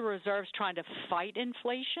the Federal Reserve is trying to fight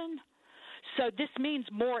inflation. So this means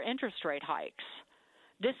more interest rate hikes.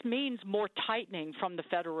 This means more tightening from the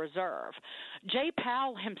Federal Reserve. Jay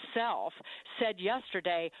Powell himself said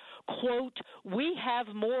yesterday, quote, "We have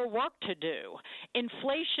more work to do.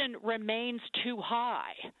 Inflation remains too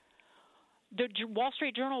high." The Wall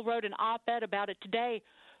Street Journal wrote an op-ed about it today.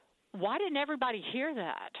 Why didn't everybody hear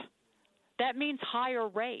that? That means higher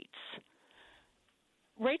rates.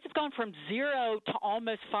 Rates have gone from 0 to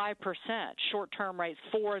almost 5%, short-term rates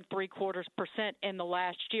 4.75% in the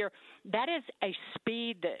last year. That is a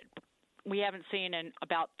speed that we haven't seen in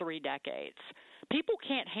about 3 decades. People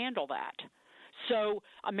can't handle that. So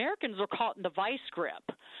Americans are caught in the vice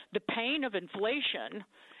grip, the pain of inflation,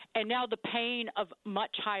 and now the pain of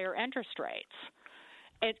much higher interest rates.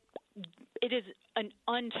 It is an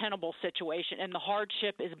untenable situation, and the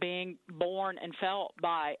hardship is being borne and felt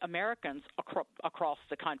by Americans across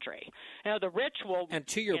the country. You know, the rich will, and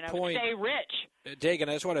to your point, stay rich. Dagan,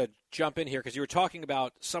 I just want to jump in here because you were talking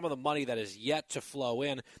about some of the money that is yet to flow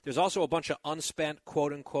in. There's also a bunch of unspent,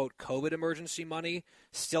 quote-unquote, COVID emergency money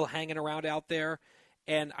still hanging around out there.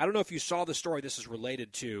 And I don't know if you saw the story. This is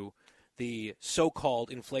related to the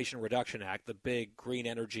so-called Inflation Reduction Act, the big green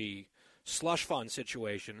energy slush fund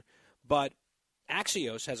situation. But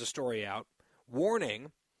Axios has a story out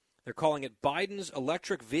warning, they're calling it Biden's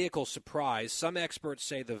electric vehicle surprise. Some experts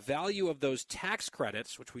say the value of those tax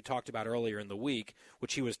credits, which we talked about earlier in the week,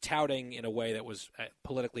 which he was touting in a way that was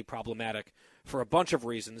politically problematic for a bunch of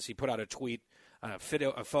reasons. He put out a tweet, a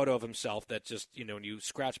photo of himself that just, when you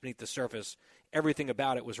scratch beneath the surface, everything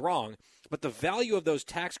about it was wrong. But the value of those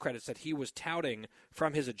tax credits that he was touting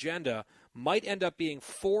from his agenda might end up being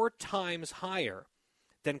 4 times higher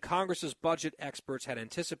than Congress's budget experts had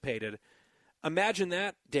anticipated. Imagine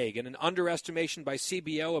that, Dagan, an underestimation by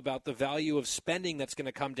CBO about the value of spending that's going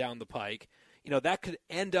to come down the pike. That could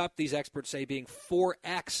end up, these experts say, being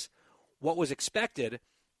 4x what was expected.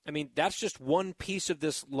 I mean, that's just one piece of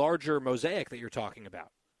this larger mosaic that you're talking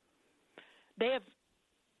about. They have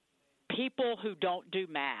people who don't do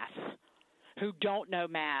math, who don't know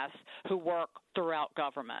math, who work throughout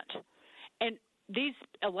government. And these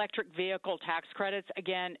electric vehicle tax credits,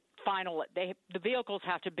 again, the vehicles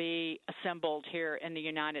have to be assembled here in the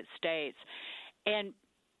United States. And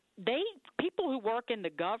people who work in the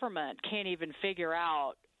government can't even figure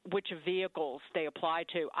out which vehicles they apply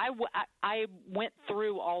to. I went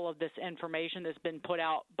through all of this information that's been put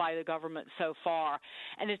out by the government so far,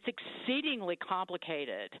 and it's exceedingly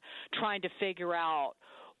complicated trying to figure out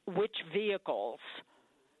which vehicles,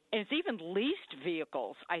 and it's even leased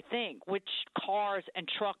vehicles, I think, which cars and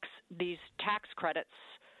trucks these tax credits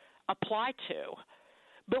apply to.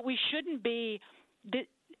 But we shouldn't be – this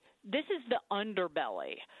is the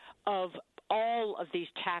underbelly of all of these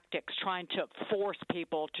tactics trying to force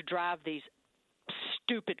people to drive these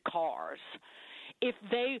stupid cars. If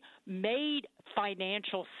they made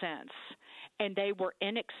financial sense and they were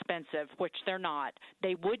inexpensive, which they're not,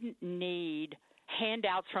 they wouldn't need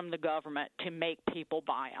handouts from the government to make people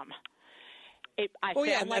buy them.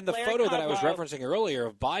 And the photo that I was referencing earlier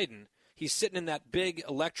of Biden, he's sitting in that big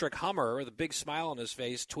electric Hummer with a big smile on his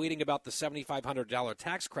face, tweeting about the $7,500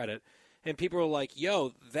 tax credit. And people are like,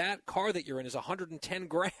 yo, that car that you're in is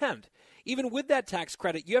 $110,000. Even with that tax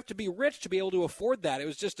credit, you have to be rich to be able to afford that. It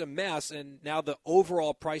was just a mess. And now the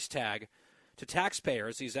overall price tag to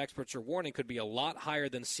taxpayers, these experts are warning, could be a lot higher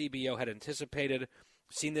than CBO had anticipated.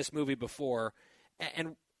 Seen this movie before.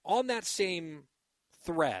 And on that same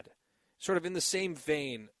thread, sort of in the same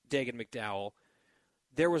vein, Dagan McDowell,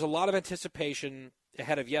 there was a lot of anticipation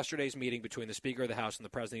ahead of yesterday's meeting between the Speaker of the House and the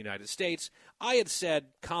President of the United States. I had said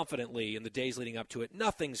confidently in the days leading up to it,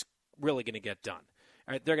 nothing's really going to get done.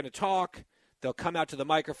 All right, they're going to talk. They'll come out to the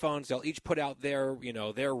microphones. They'll each put out their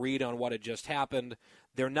read on what had just happened.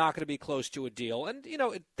 They're not going to be close to a deal. And,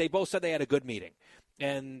 they both said they had a good meeting.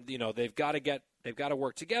 And, they've got to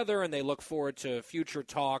work together, and they look forward to future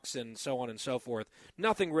talks and so on and so forth.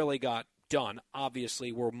 Nothing really got done.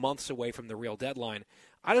 Obviously, we're months away from the real deadline.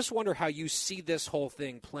 I just wonder how you see this whole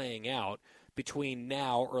thing playing out between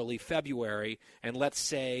now, early February, and let's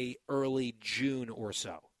say early June or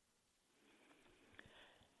so.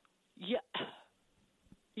 Yeah.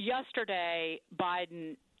 Yesterday,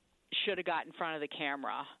 Biden should have got in front of the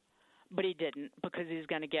camera, but he didn't because he's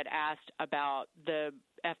going to get asked about the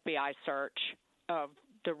FBI search of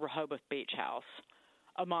the Rehoboth Beach house,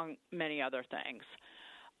 among many other things.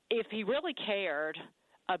 If he really cared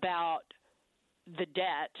about the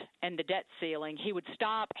debt and the debt ceiling, he would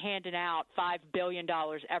stop handing out $5 billion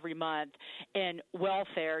every month in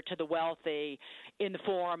welfare to the wealthy in the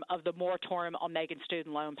form of the moratorium on making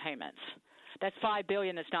student loan payments. That's $5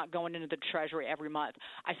 billion that's not going into the Treasury every month.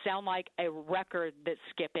 I sound like a record that's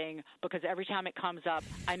skipping because every time it comes up,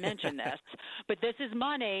 I mention this. But this is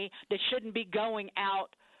money that shouldn't be going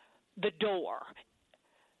out the door.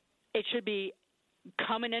 It should be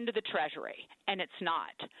coming into the Treasury, and it's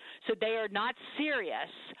not. So they are not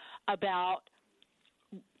serious about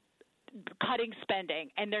cutting spending,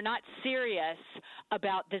 and they're not serious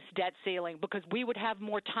about this debt ceiling because we would have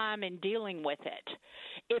more time in dealing with it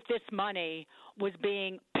if this money was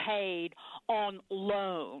being paid on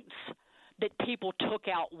loans that people took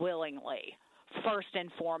out willingly, first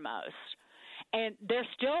and foremost. And there's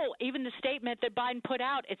still, even the statement that Biden put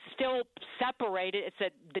out, it's still separated. It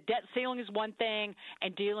said the debt ceiling is one thing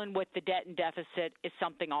and dealing with the debt and deficit is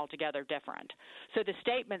something altogether different. So the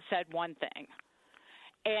statement said one thing.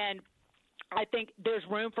 And I think there's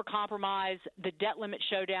room for compromise. The debt limit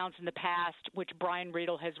showdowns in the past, which Brian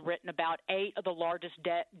Riedel has written about, 8 of the largest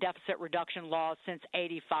deficit reduction laws since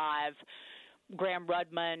 85,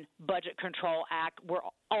 Graham-Rudman Budget Control Act,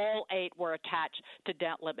 all 8 were attached to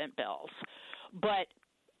debt limit bills. But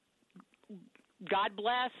God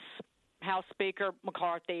bless House Speaker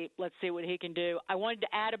McCarthy. Let's see what he can do. I wanted to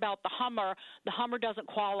add about the Hummer. The Hummer doesn't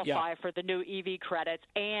qualify for the new EV credits,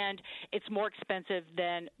 and it's more expensive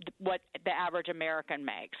than what the average American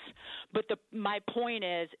makes. But my point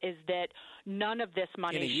is that none of this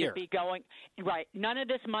money should be going None of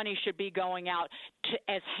this money should be going out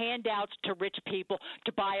as handouts to rich people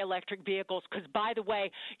to buy electric vehicles. Because, by the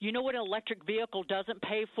way, you know what an electric vehicle doesn't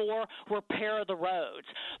pay for? Repair of the roads.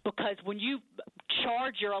 Because when you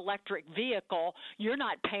charge your electric vehicle, you're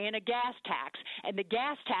not paying a gas tax, and the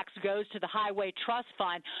gas tax goes to the Highway Trust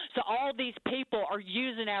Fund. So all these people are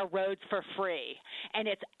using our roads for free, and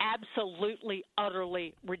it's absolutely,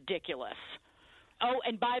 utterly ridiculous. Oh,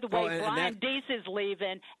 and by the way, Brian Deese is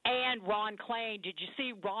leaving, and Ron Klain. Did you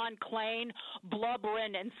see Ron Klain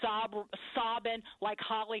blubbering and sobbing like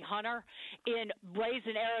Holly Hunter in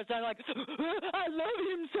Raisin, Arizona? Like, I love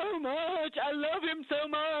him so much. I love him so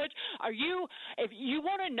much. If you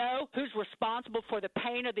want to know who's responsible for the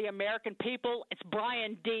pain of the American people, it's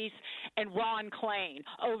Brian Deese and Ron Klain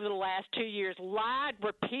over the last 2 years. Lied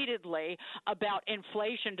repeatedly about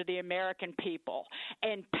inflation to the American people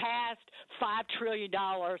and passed $5 trillion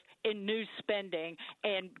in new spending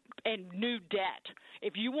and new debt.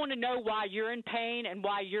 If you want to know why you're in pain and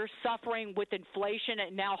why you're suffering with inflation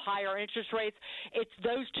and now higher interest rates, it's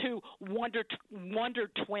those two wonder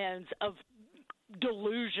twins of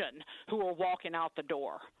delusion who are walking out the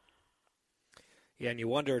door. Yeah, and you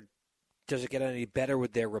wonder, does it get any better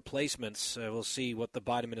with their replacements? We'll see what the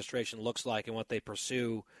Biden administration looks like and what they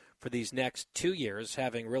pursue for these next 2 years,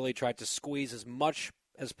 having really tried to squeeze as much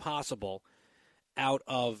as possible out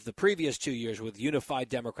of the previous 2 years with unified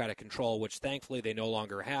Democratic control, which thankfully they no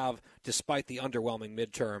longer have, despite the underwhelming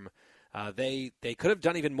midterm. They could have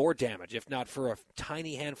done even more damage, if not for a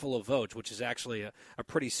tiny handful of votes, which is actually a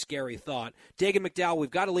pretty scary thought. Dagen McDowell,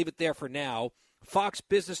 we've got to leave it there for now. Fox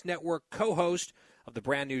Business Network co-host of the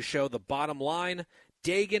brand new show, The Bottom Line.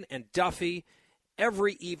 Dagen and Duffy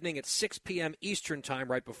every evening at 6 p.m. Eastern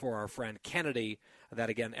Time, right before our friend Kennedy. That,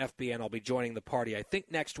 again, FBN, I'll be joining the party, I think,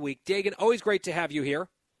 next week. Dagen, always great to have you here.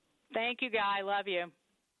 Thank you, Guy. Love you.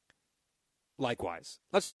 Likewise.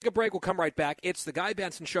 Let's take a break. We'll come right back. It's the Guy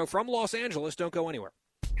Benson Show from Los Angeles. Don't go anywhere.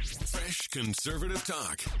 Fresh conservative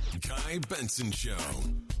talk. Guy Benson Show.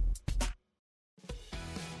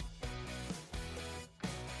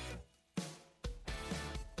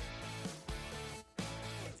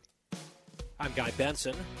 I'm Guy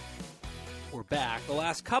Benson. We're back. The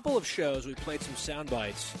last couple of shows, we played some sound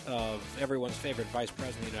bites of everyone's favorite Vice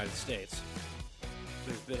President of the United States.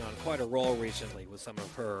 She's been on quite a roll recently with some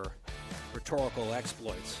of her rhetorical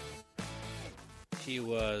exploits. She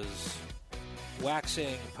was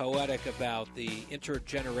waxing poetic about the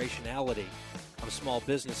intergenerationality of small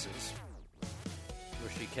businesses,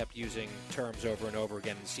 where she kept using terms over and over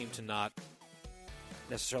again and seemed to not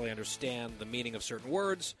necessarily understand the meaning of certain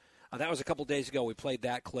words. That was a couple days ago. We played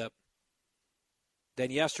that clip. Then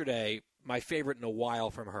yesterday, my favorite in a while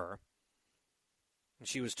from her, and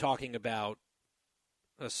she was talking about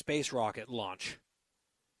a space rocket launch,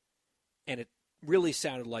 and it really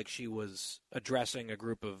sounded like she was addressing a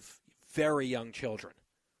group of very young children.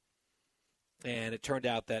 And it turned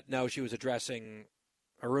out that, no, she was addressing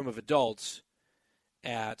a room of adults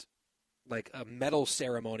at like a medal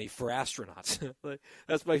ceremony for astronauts.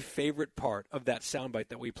 That's my favorite part of that soundbite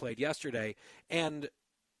that we played yesterday. And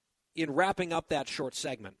in wrapping up that short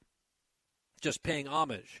segment, just paying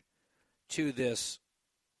homage to this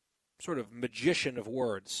sort of magician of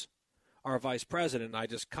words, our vice president, I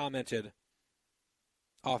just commented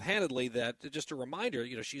offhandedly that, just a reminder,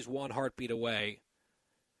 she's one heartbeat away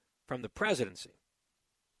from the presidency.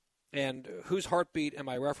 And whose heartbeat am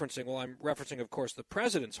I referencing? Well, I'm referencing, of course, the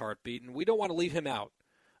president's heartbeat, and we don't want to leave him out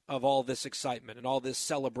of all this excitement and all this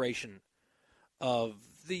celebration of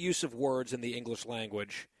the use of words in the English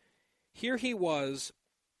language. Here he was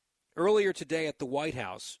earlier today at the White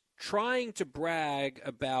House trying to brag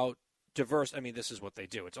about this is what they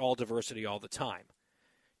do. It's all diversity all the time.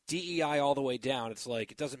 DEI all the way down. It's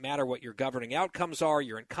like it doesn't matter what your governing outcomes are,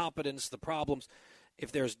 your incompetence, the problems.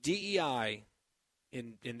 If there's DEI,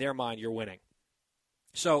 in their mind, you're winning.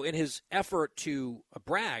 So in his effort to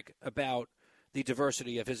brag about the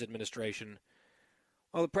diversity of his administration,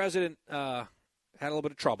 well, the president had a little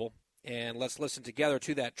bit of trouble, and let's listen together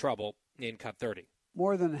to that trouble in Cut 30.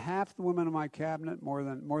 More than half the women in my cabinet, more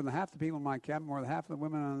than half the people in my cabinet, more than half of the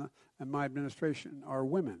women in my administration are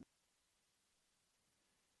women.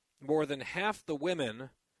 More than half the women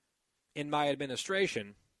in my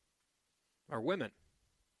administration are women,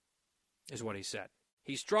 is what he said.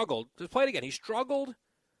 He struggled. Just play it again. He struggled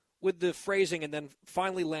with the phrasing and then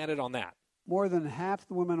finally landed on that. More than half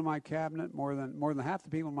the women in my cabinet, more than half the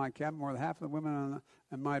people in my cabinet, more than half of the women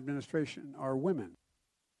in my administration are women.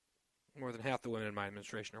 More than half the women in my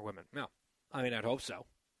administration are women. No, I mean, I'd hope so.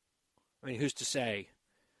 I mean, who's to say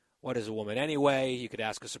what is a woman anyway? You could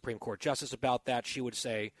ask a Supreme Court justice about that. She would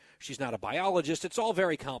say she's not a biologist. It's all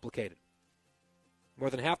very complicated. More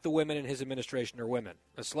than half the women in his administration are women.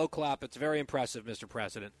 A slow clap. It's very impressive, Mr.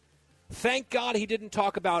 President. Thank God he didn't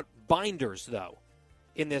talk about binders, though,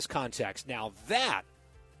 in this context. Now, that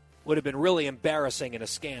would have been really embarrassing and a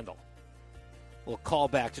scandal. We'll call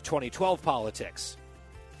back to 2012 politics.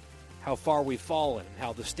 How far we've fallen and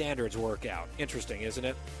how the standards work out. Interesting, isn't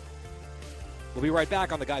it? We'll be right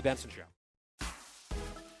back on The Guy Benson Show.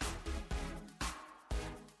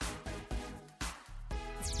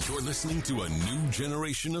 You're listening to a new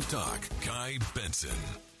generation of talk. Guy Benson.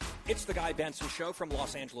 It's The Guy Benson Show from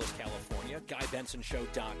Los Angeles, California.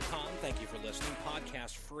 GuyBensonShow.com. Thank you for listening.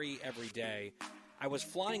 Podcast free every day. I was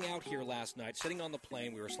flying out here last night, sitting on the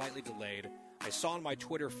plane. We were slightly delayed. I saw on my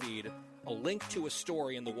Twitter feed a link to a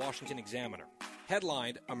story in the Washington Examiner.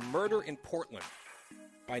 Headlined, "A Murder in Portland"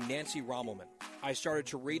 by Nancy Rommelman. I started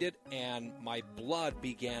to read it, and my blood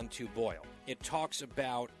began to boil. It talks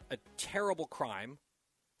about a terrible crime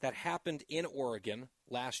that happened in Oregon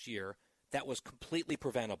last year that was completely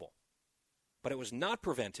preventable. But it was not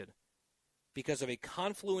prevented because of a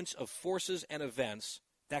confluence of forces and events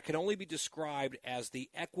that can only be described as the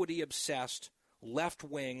equity-obsessed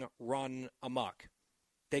left-wing run amok.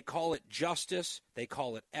 They call it justice, they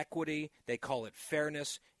call it equity, they call it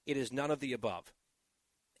fairness. It is none of the above.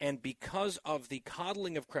 And because of the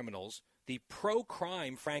coddling of criminals, the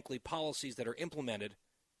pro-crime, frankly, policies that are implemented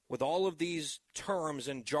with all of these terms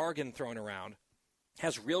and jargon thrown around,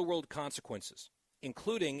 has real-world consequences,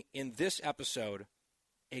 including, in this episode,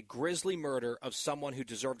 a grisly murder of someone who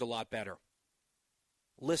deserved a lot better.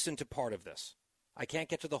 Listen to part of this. I can't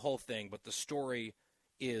get to the whole thing, but the story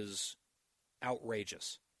is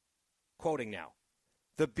outrageous. Quoting now,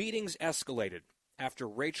 "The beatings escalated after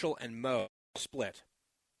Rachel and Mo split.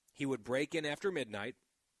 He would break in after midnight,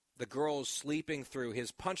 the girls sleeping through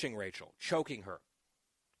his punching Rachel, choking her,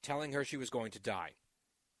 telling her she was going to die.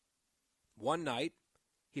 One night,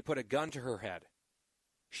 he put a gun to her head.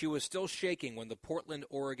 She was still shaking when the Portland,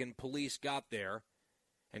 Oregon police got there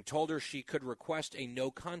and told her she could request a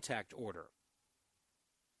no-contact order.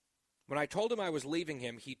 When I told him I was leaving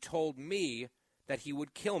him, he told me that he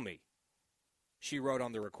would kill me," she wrote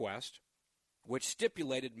on the request, which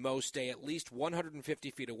stipulated Mo stay at least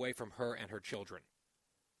 150 feet away from her and her children.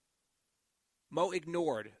 Mo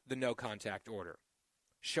ignored the no-contact order,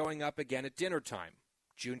 showing up again at dinner time,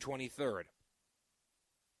 June 23rd.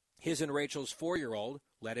 His and Rachel's 4-year-old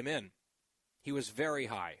let him in. He was very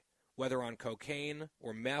high. Whether on cocaine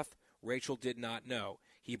or meth, Rachel did not know.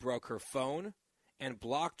 He broke her phone and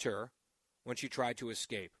blocked her when she tried to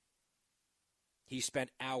escape. He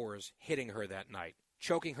spent hours hitting her that night,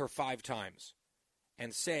 choking her 5 times,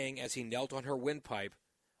 and saying as he knelt on her windpipe,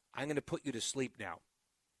 "I'm going to put you to sleep now."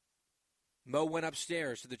 Mo went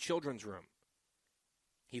upstairs to the children's room.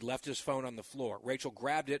 He left his phone on the floor. Rachel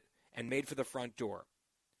grabbed it and made for the front door.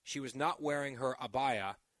 She was not wearing her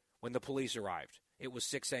abaya when the police arrived. It was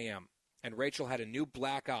 6 a.m., and Rachel had a new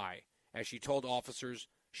black eye as she told officers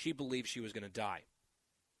she believed she was going to die.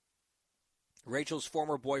 Rachel's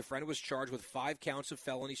former boyfriend was charged with 5 counts of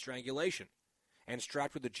felony strangulation and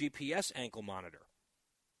strapped with a GPS ankle monitor.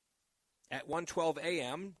 At 1:12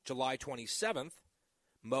 a.m., July 27th,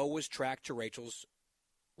 Mo was tracked to Rachel's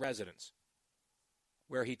residence,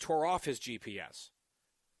 where he tore off his GPS.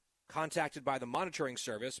 Contacted by the monitoring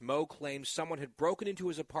service, Mo claimed someone had broken into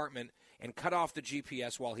his apartment and cut off the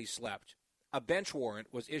GPS while he slept. A bench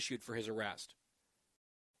warrant was issued for his arrest.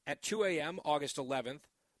 At 2 a.m., August 11th,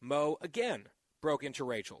 Mo again broke into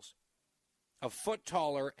Rachel's. A foot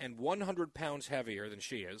taller and 100 pounds heavier than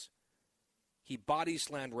she is, he body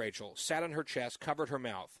slammed Rachel, sat on her chest, covered her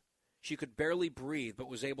mouth. She could barely breathe but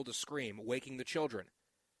was able to scream, waking the children,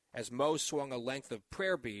 as Mo swung a length of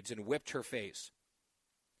prayer beads and whipped her face.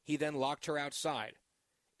 He then locked her outside.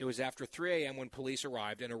 It was after 3 a.m. when police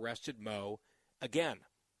arrived and arrested Mo again.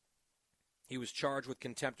 He was charged with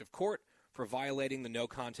contempt of court for violating the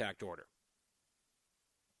no-contact order.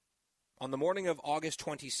 On the morning of August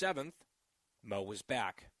 27th, Mo was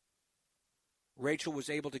back. Rachel was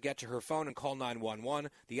able to get to her phone and call 911.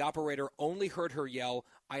 The operator only heard her yell,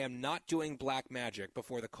 "I am not doing black magic,"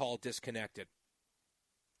 before the call disconnected.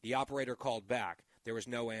 The operator called back. There was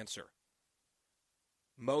no answer.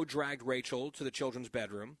 Mo dragged Rachel to the children's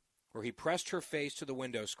bedroom, where he pressed her face to the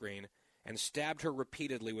window screen and stabbed her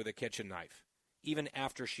repeatedly with a kitchen knife, even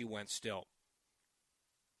after she went still.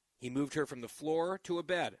 He moved her from the floor to a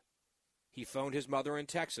bed. He phoned his mother in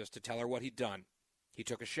Texas to tell her what he'd done. He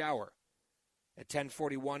took a shower. At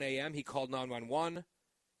 10:41 a.m., he called 911.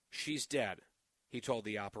 "She's dead," he told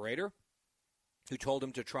the operator, who told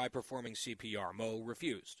him to try performing CPR. Mo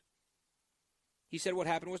refused. He said what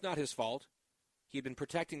happened was not his fault. He had been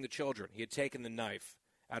protecting the children. He had taken the knife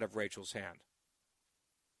out of Rachel's hand.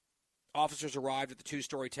 Officers arrived at the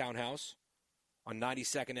two-story townhouse on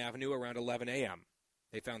 92nd Avenue around 11 a.m.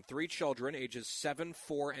 They found 3 children, ages 7,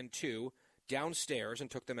 4, and 2, downstairs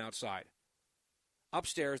and took them outside.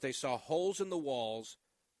 Upstairs, they saw holes in the walls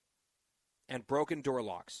and broken door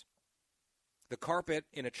locks. The carpet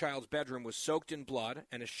in a child's bedroom was soaked in blood,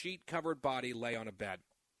 and a sheet-covered body lay on a bed.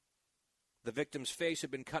 The victim's face had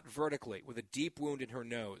been cut vertically with a deep wound in her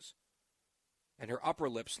nose, and her upper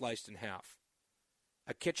lip sliced in half.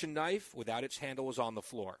 A kitchen knife without its handle was on the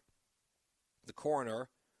floor. The coroner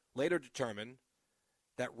later determined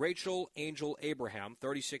that Rachel Angel Abraham,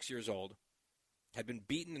 36 years old, had been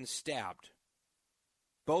beaten and stabbed,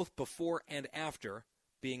 both before and after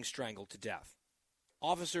being strangled to death.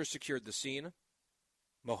 Officers secured the scene.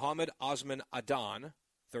 Mohammed Osman Adan,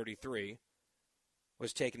 33,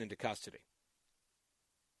 was taken into custody.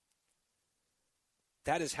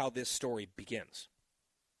 That is how this story begins.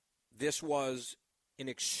 This was an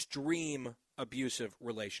extreme abusive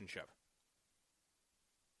relationship.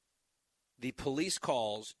 The police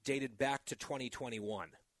calls dated back to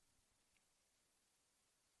 2021.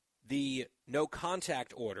 The no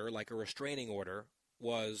contact order, like a restraining order,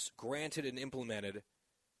 was granted and implemented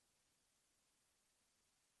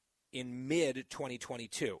in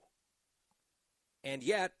mid-2022. And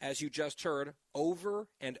yet, as you just heard, over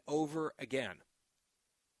and over again,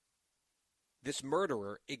 this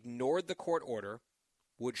murderer ignored the court order,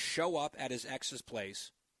 would show up at his ex's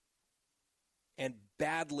place, and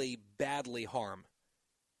badly, badly harm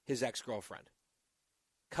his ex-girlfriend,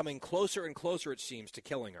 coming closer and closer, it seems, to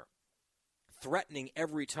killing her, threatening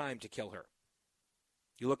every time to kill her.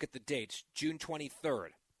 You look at the dates, June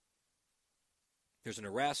 23rd. There's an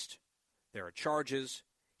arrest. There are charges.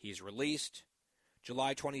 He's released.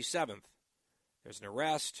 July 27th. There's an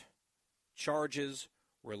arrest. Charges.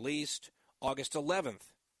 Released. August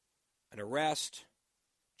 11th. An arrest.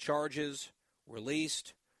 Charges.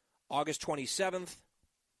 Released. August 27th.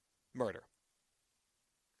 Murder.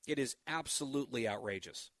 It is absolutely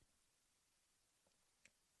outrageous.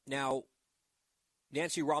 Now,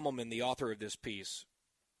 Nancy Rommelman, the author of this piece,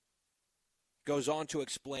 goes on to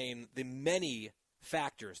explain the many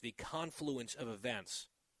factors, the confluence of events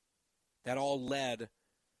that all led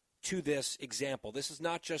to this example. This is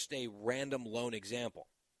not just a random lone example.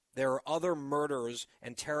 There are other murders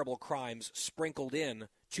and terrible crimes sprinkled in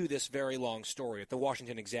to this very long story at the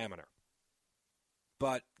Washington Examiner.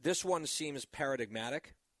 But this one seems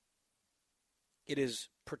paradigmatic. It is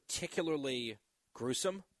particularly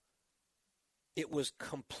gruesome. It was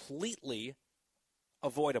completely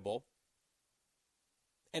avoidable.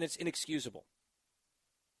 And it's inexcusable.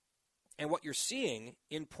 And what you're seeing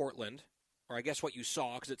in Portland, or I guess what you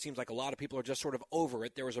saw, because it seems like a lot of people are just sort of over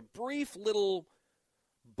it, there was a brief little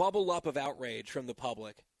bubble up of outrage from the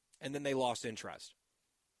public, and then they lost interest.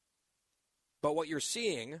 But what you're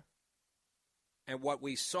seeing, and what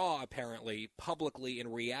we saw apparently publicly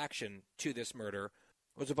in reaction to this murder,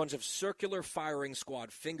 was a bunch of circular firing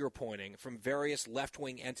squad finger-pointing from various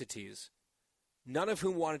left-wing entities, none of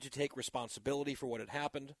whom wanted to take responsibility for what had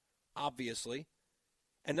happened, obviously,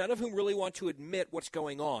 and none of whom really want to admit what's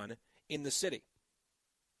going on in the city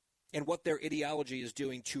and what their ideology is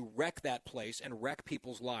doing to wreck that place and wreck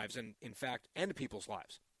people's lives and, in fact, end people's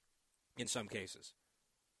lives in some cases.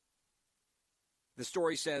 The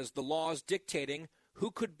story says the laws dictating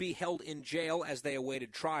who could be held in jail as they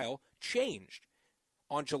awaited trial changed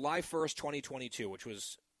on July 1st, 2022, which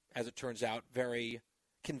was, as it turns out, very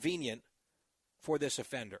convenient for this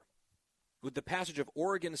offender, with the passage of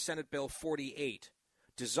Oregon Senate Bill 48,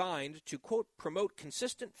 designed to, quote, promote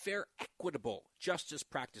consistent, fair, equitable justice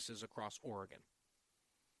practices across Oregon.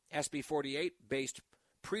 SB 48 based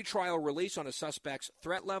pretrial release on a suspect's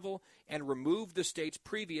threat level and removed the state's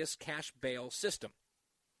previous cash bail system,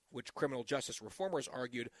 which criminal justice reformers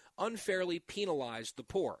argued unfairly penalized the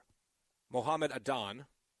poor. Mohammed Adan,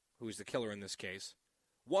 who is the killer in this case,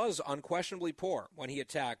 was unquestionably poor when he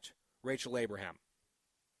attacked Rachel Abraham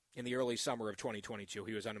in the early summer of 2022.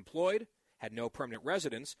 He was unemployed, had no permanent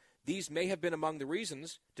residence. These may have been among the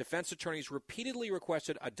reasons defense attorneys repeatedly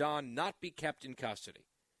requested Adon not be kept in custody,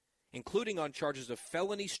 including on charges of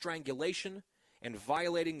felony strangulation and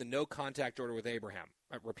violating the no-contact order with Abraham,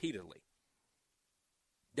 repeatedly.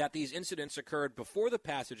 That these incidents occurred before the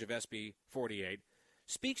passage of SB 48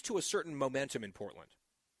 speaks to a certain momentum in Portland.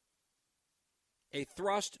 A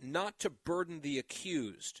thrust not to burden the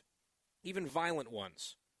accused, even violent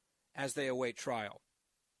ones, as they await trial.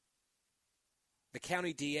 The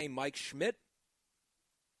county DA, Mike Schmidt,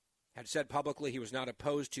 had said publicly he was not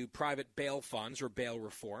opposed to private bail funds or bail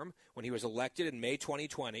reform when he was elected in May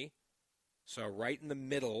 2020, so right in the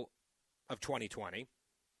middle of 2020.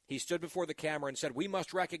 He stood before the camera and said, "We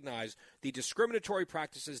must recognize the discriminatory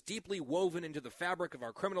practices deeply woven into the fabric of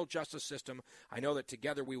our criminal justice system. I know that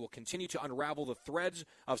together we will continue to unravel the threads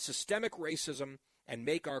of systemic racism and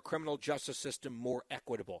make our criminal justice system more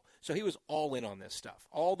equitable." So he was all in on this stuff.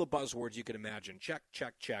 All the buzzwords you could imagine. Check,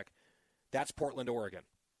 check, check. That's Portland, Oregon.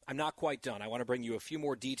 I'm not quite done. I want to bring you a few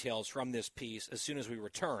more details from this piece as soon as we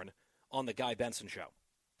return on The Guy Benson Show.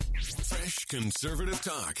 Fresh conservative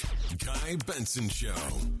talk. Guy Benson Show.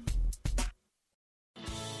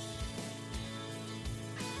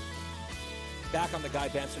 Back on The Guy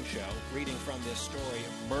Benson Show, reading from this story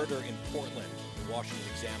of murder in Portland, the Washington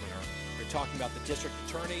Examiner. We're talking about the district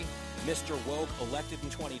attorney, Mr. Woke, elected in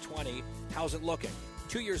 2020. How's it looking?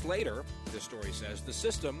 2 years later, this story says, the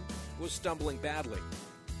system was stumbling badly,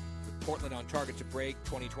 with Portland on target to break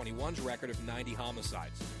 2021's record of 90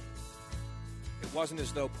 homicides. It wasn't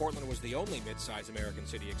as though Portland was the only mid-sized American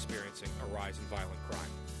city experiencing a rise in violent crime.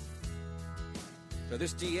 So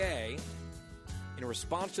this DA, in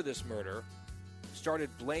response to this murder, started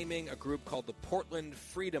blaming a group called the Portland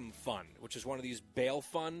Freedom Fund, which is one of these bail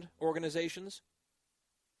fund organizations.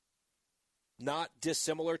 Not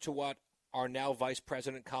dissimilar to what our now Vice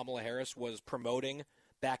President Kamala Harris was promoting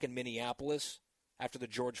back in Minneapolis after the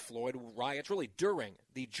George Floyd riots, really during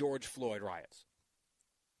the George Floyd riots.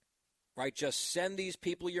 Right, just send these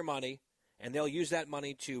people your money, and they'll use that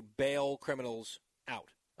money to bail criminals out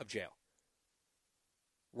of jail.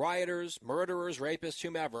 Rioters, murderers, rapists,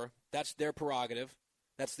 whomever, that's their prerogative.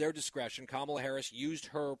 That's their discretion. Kamala Harris used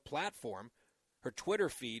her platform, her Twitter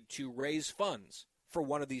feed, to raise funds for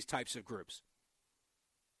one of these types of groups.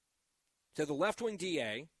 So the left-wing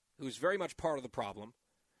DA, who's very much part of the problem,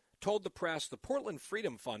 told the press the Portland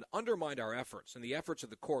Freedom Fund undermined our efforts and the efforts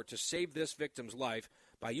of the court to save this victim's life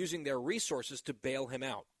by using their resources to bail him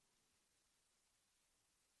out.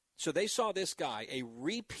 So they saw this guy, a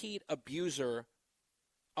repeat abuser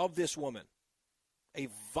of this woman, a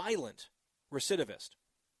violent recidivist,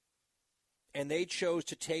 and they chose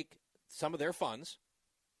to take some of their funds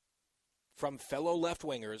from fellow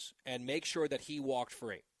left-wingers and make sure that he walked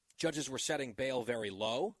free. Judges were setting bail very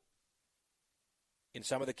low. In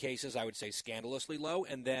some of the cases, I would say scandalously low.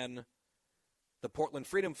 And then the Portland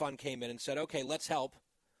Freedom Fund came in and said, okay, let's help.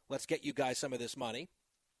 Let's get you guys some of this money.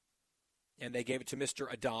 And they gave it to Mr.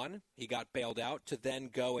 Adon. He got bailed out to then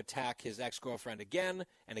go attack his ex-girlfriend again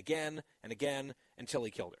and again and again until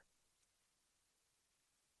he killed her.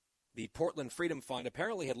 The Portland Freedom Fund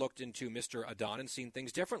apparently had looked into Mr. Adon and seen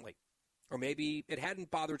things differently. Or maybe it hadn't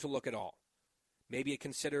bothered to look at all. Maybe it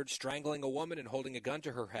considered strangling a woman and holding a gun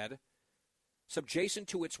to her head subjacent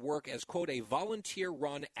to its work as, quote, a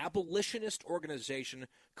volunteer-run abolitionist organization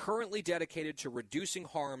currently dedicated to reducing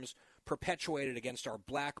harms perpetuated against our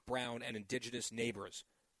black, brown, and indigenous neighbors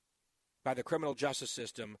by the criminal justice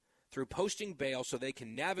system through posting bail so they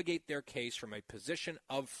can navigate their case from a position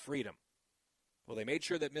of freedom. Well, they made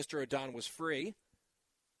sure that Mr. Adon was free,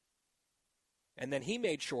 and then he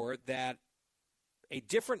made sure that a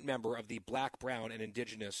different member of the black, brown, and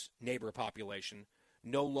indigenous neighbor population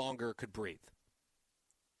no longer could breathe,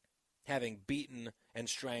 having beaten and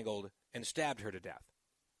strangled and stabbed her to death.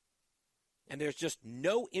 And there's just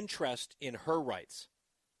no interest in her rights.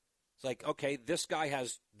 It's like, okay, this guy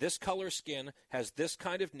has this color skin, has this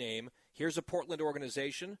kind of name. Here's a Portland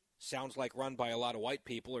organization. Sounds like run by a lot of white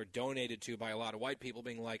people or donated to by a lot of white people,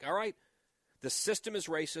 being like, all right, the system is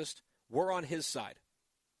racist. We're on his side.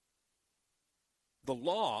 The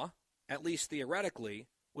law, at least theoretically,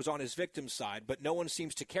 was on his victim's side, but no one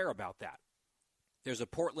seems to care about that. There's a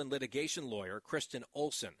Portland litigation lawyer, Kristen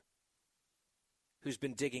Olson, who's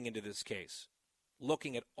been digging into this case,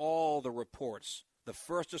 looking at all the reports. The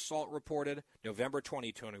first assault reported, November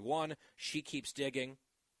 2021. She keeps digging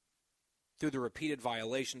through the repeated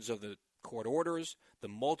violations of the court orders, the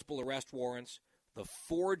multiple arrest warrants, the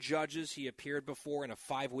 4 judges he appeared before in a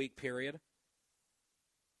 5-week period.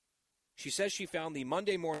 She says she found the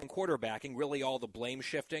Monday morning quarterbacking, really all the blame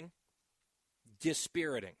shifting,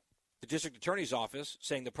 dispiriting. The district attorney's office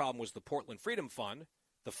saying the problem was the Portland Freedom Fund,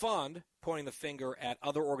 the fund pointing the finger at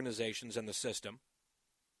other organizations and the system.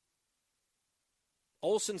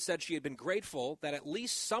 Olson said she had been grateful that at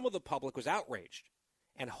least some of the public was outraged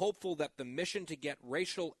and hopeful that the mission to get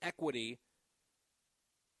racial equity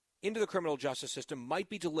into the criminal justice system might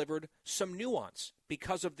be delivered some nuance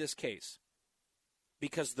because of this case,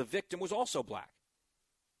 because the victim was also black.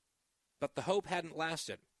 But the hope hadn't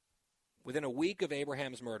lasted. Within a week of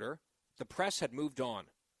Abraham's murder, the press had moved on.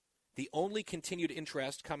 The only continued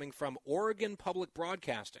interest coming from Oregon Public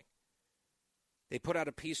Broadcasting. They put out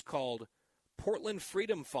a piece called Portland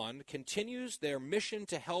Freedom Fund continues their mission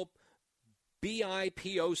to help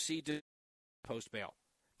BIPOC post bail.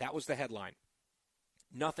 That was the headline.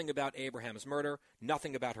 Nothing about Abraham's murder,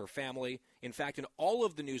 nothing about her family. In fact, in all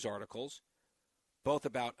of the news articles, both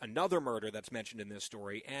about another murder that's mentioned in this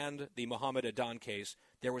story and the Muhammad Adan case,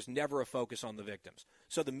 there was never a focus on the victims.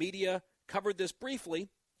 So the media covered this briefly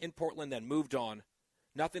in Portland, then moved on.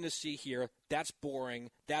 Nothing to see here. That's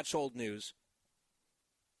boring. That's old news.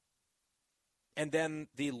 And then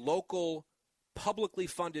the local publicly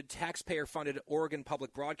funded, taxpayer-funded Oregon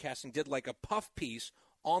Public Broadcasting did like a puff piece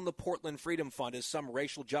on the Portland Freedom Fund as some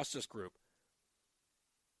racial justice group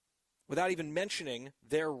without even mentioning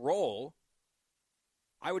their role,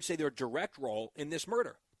 I would say their direct role in this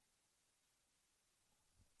murder.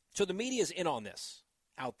 So the media's in on this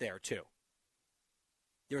out there, too.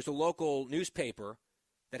 There's a local newspaper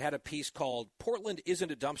that had a piece called Portland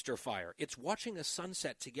Isn't a Dumpster Fire. It's watching a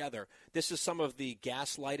sunset together. This is some of the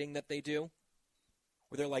gaslighting that they do,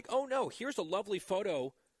 where they're like, oh, no, here's a lovely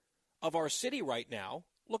photo of our city right now.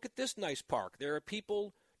 Look at this nice park. There are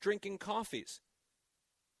people drinking coffees.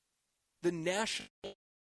 The national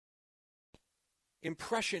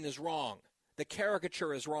impression is wrong. The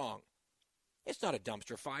caricature is wrong. It's not a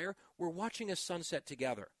dumpster fire. We're watching a sunset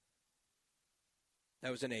together.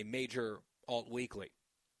 That was in a major alt weekly.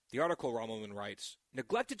 The article, Romelman writes,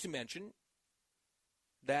 neglected to mention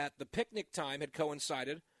that the picnic time had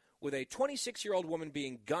coincided with a 26-year-old woman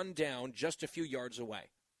being gunned down just a few yards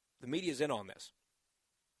away. The media's in on this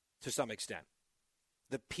to some extent.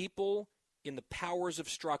 The people in the powers of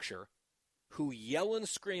structure who yell and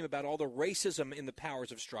scream about all the racism in the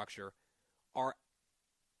powers of structure are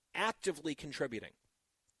actively contributing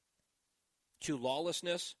to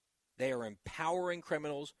lawlessness. They are empowering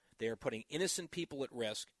criminals. They are putting innocent people at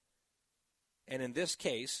risk. And in this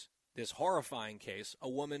case, this horrifying case, a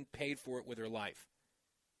woman paid for it with her life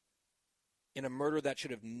in a murder that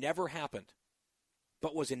should have never happened,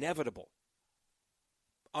 but was inevitable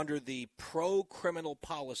under the pro-criminal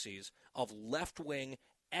policies of left-wing,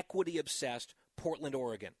 equity-obsessed Portland,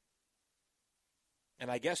 Oregon. And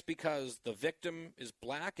I guess because the victim is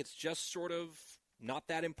black, it's just sort of not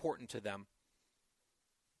that important to them.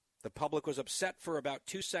 The public was upset for about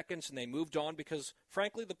 2 seconds, and they moved on because,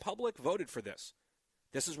 frankly, the public voted for this.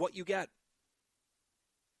 This is what you get.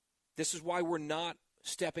 This is why we're not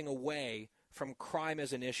stepping away from crime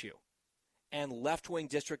as an issue and left-wing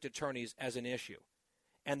district attorneys as an issue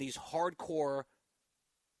and these hardcore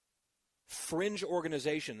fringe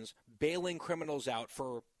organizations bailing criminals out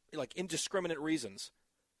for, like, indiscriminate reasons.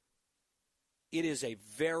 It is a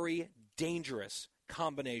very dangerous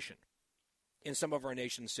combination in some of our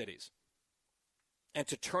nation's cities. And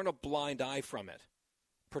to turn a blind eye from it,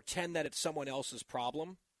 pretend that it's someone else's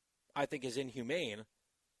problem, I think is inhumane.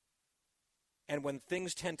 And when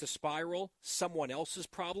things tend to spiral, someone else's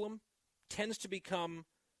problem tends to become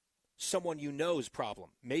someone you know's problem,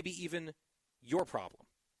 maybe even your problem.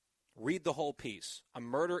 Read the whole piece. A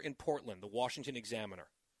Murder in Portland, the Washington Examiner.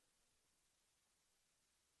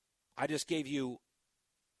 I just gave you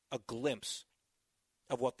a glimpse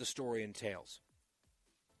of what the story entails.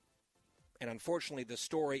 And unfortunately, the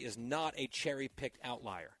story is not a cherry-picked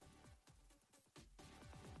outlier.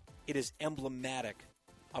 It is emblematic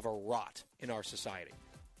of a rot in our society.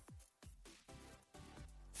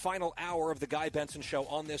 Final hour of the Guy Benson Show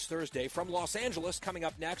on this Thursday. From Los Angeles, coming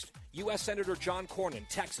up next, U.S. Senator John Cornyn,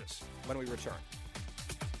 Texas, when we return.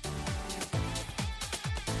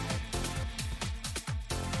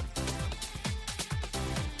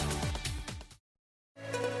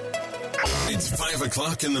 It's 5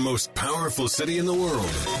 o'clock in the most powerful city in the world,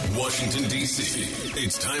 Washington, D.C.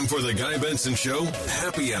 It's time for the Guy Benson Show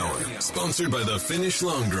Happy Hour, sponsored by the Finnish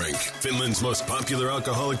Long Drink. Finland's most popular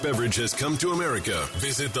alcoholic beverage has come to America.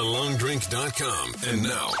 Visit thelongdrink.com. And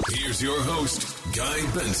now, here's your host, Guy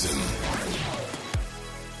Benson.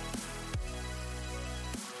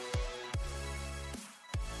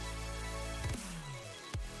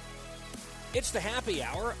 It's the happy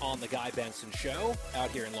hour on the Guy Benson Show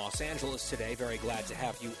out here in Los Angeles today. Very glad to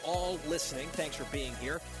have you all listening. Thanks for being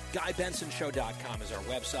here. GuyBensonShow.com is our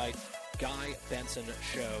website.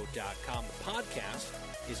 GuyBensonShow.com. The podcast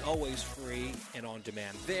is always free and on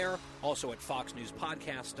demand there. Also at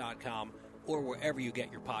FoxNewsPodcast.com or wherever you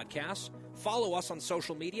get your podcasts. Follow us on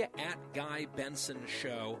social media at Guy Benson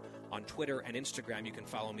Show on Twitter and Instagram. You can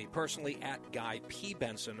follow me personally at Guy P.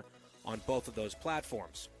 Benson on both of those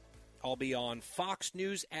platforms. I'll be on Fox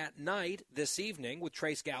News at Night this evening with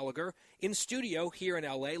Trace Gallagher in studio here in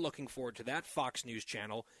L.A. Looking forward to that Fox News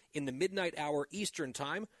channel in the midnight hour Eastern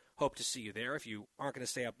Time. Hope to see you there. If you aren't going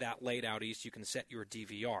to stay up that late out east, you can set your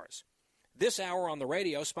DVRs. This hour on the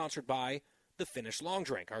radio sponsored by the Finnish Long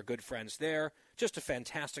Drink, our good friends there. Just a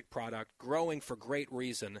fantastic product, growing for great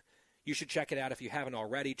reason. You should check it out if you haven't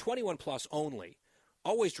already. 21 plus only.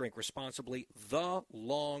 Always drink responsibly.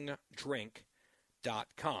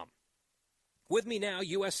 TheLongDrink.com. With me now,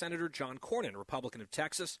 U.S. Senator John Cornyn, Republican of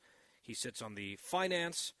Texas. He sits on the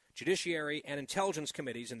Finance, Judiciary, and Intelligence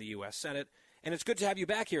Committees in the U.S. Senate. And it's good to have you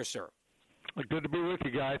back here, sir. Good to be with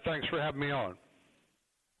you, Guy. Thanks for having me on.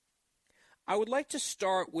 I would like to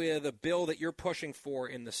start with a bill that you're pushing for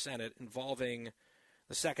in the Senate involving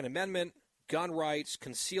the Second Amendment, gun rights,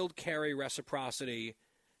 concealed carry reciprocity.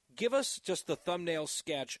 Give us just the thumbnail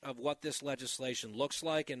sketch of what this legislation looks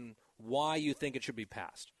like and why you think it should be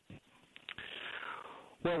passed.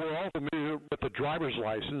 Well, we're all familiar with the driver's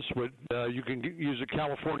license. You can use a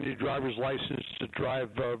California driver's license to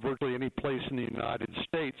drive virtually any place in the United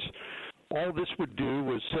States. All this would do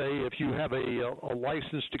was say if you have a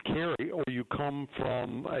license to carry or you come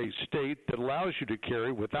from a state that allows you to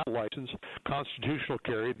carry without a license, constitutional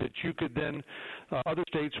carry, that you could then, other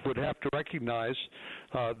states would have to recognize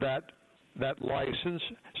that license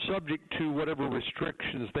subject to whatever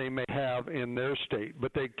restrictions they may have in their state.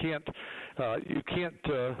 But they can't, you can't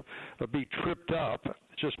be tripped up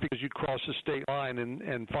just because you cross the state line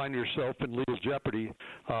and find yourself in legal jeopardy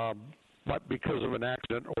but because of an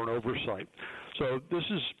accident or an oversight. So this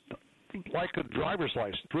is like a driver's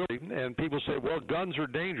license, really, and people say, well, guns are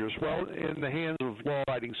dangerous. Well, in the hands of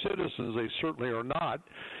law-abiding citizens, they certainly are not.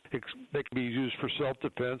 They can be used for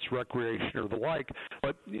self-defense, recreation, or the like,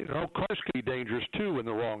 but, cars can be dangerous, too, in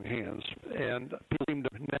the wrong hands, and people seem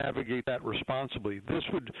to navigate that responsibly. This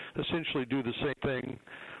would essentially do the same thing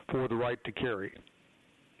for the right to carry.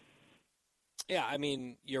 Yeah, I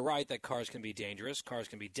mean, you're right that cars can be dangerous. Cars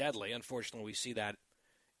can be deadly. Unfortunately, we see that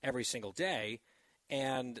every single day.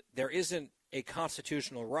 And there isn't a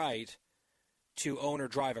constitutional right to own or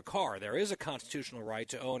drive a car. There is a constitutional right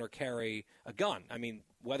to own or carry a gun. I mean,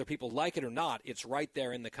 whether people like it or not, it's right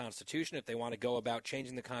there in the Constitution. If they want to go about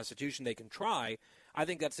changing the Constitution, they can try. I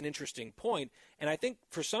think that's an interesting point. And I think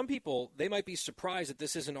for some people, they might be surprised that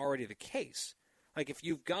this isn't already the case. Like if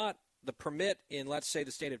you've got the permit in, let's say,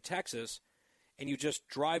 the state of Texas, and you just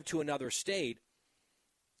drive to another state,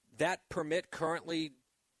 that permit currently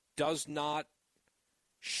does not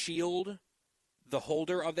shield the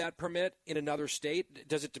holder of that permit in another state?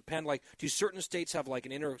 Does it depend? Like, do certain states have like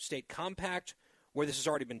an interstate compact where this has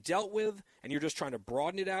already been dealt with and you're just trying to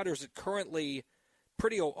broaden it out? Or is it currently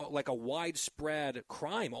pretty like a widespread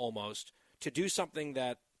crime almost to do something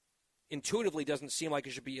that intuitively doesn't seem like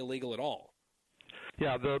it should be illegal at all?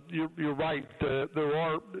 Yeah, you're right. There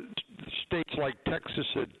are states like Texas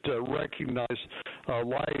that recognize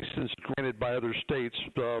license granted by other states,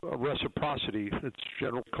 reciprocity, it's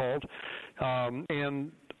generally called,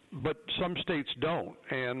 but some states don't,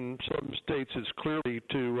 and some states it's clearly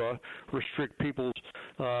to restrict people's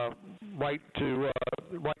right to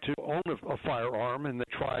own a firearm, and they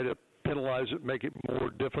try to penalize it, make it more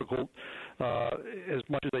difficult as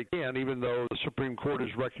much as they can, even though the Supreme Court has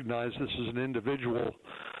recognized this is an individual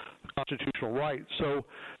constitutional right. So,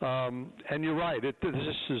 and you're right. This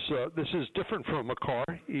is different from a car,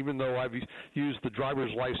 even though I've used the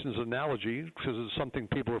driver's license analogy because it's something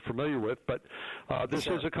people are familiar with. But this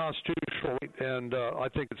is a constitutional right, and I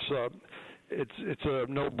think it's a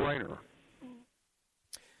no-brainer.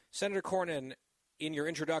 Senator Cornyn, in your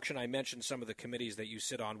introduction, I mentioned some of the committees that you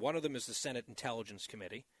sit on. One of them is the Senate Intelligence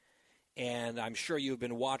Committee, and I'm sure you've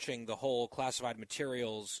been watching the whole classified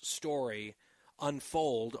materials story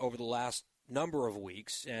unfold over the last number of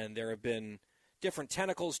weeks, and there have been different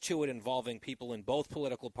tentacles to it involving people in both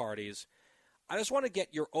political parties. I just want to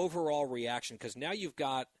get your overall reaction, because now you've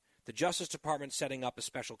got the Justice Department setting up a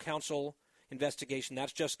special counsel investigation.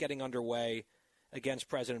 That's just getting underway against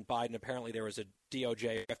President Biden. Apparently there was a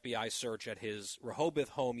DOJ FBI search at his Rehoboth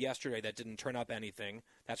home yesterday that didn't turn up anything.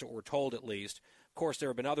 That's what we're told, at least. Of course, there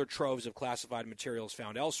have been other troves of classified materials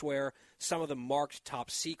found elsewhere, some of them marked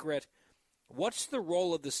top secret. What's the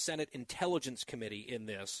role of the Senate Intelligence Committee in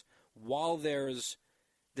this while there's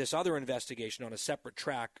this other investigation on a separate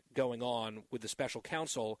track going on with the special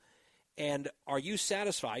counsel? And are you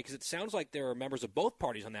satisfied, because it sounds like there are members of both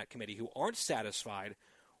parties on that committee who aren't satisfied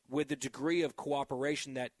with the degree of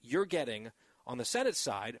cooperation that you're getting on the Senate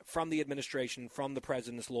side from the administration, from the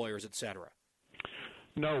president's lawyers, et cetera?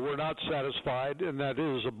 No, we're not satisfied, and that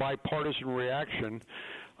is a bipartisan reaction.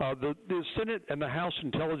 The Senate and the House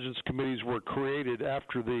Intelligence Committees were created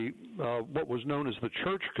after the what was known as the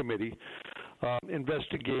Church Committee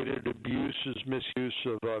investigated abuses, misuse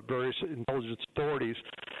of various intelligence authorities,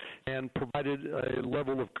 and provided a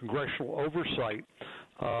level of congressional oversight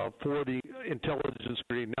for the Intelligence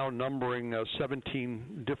Committee, now numbering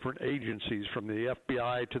 17 different agencies, from the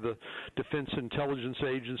FBI to the Defense Intelligence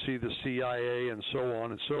Agency, the CIA, and so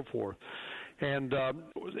on and so forth. And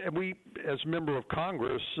we, as a member of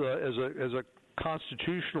Congress, as a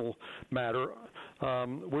constitutional matter,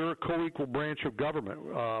 we're a co-equal branch of government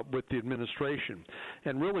with the administration.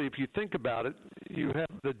 And really, if you think about it, you have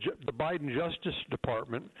the Biden Justice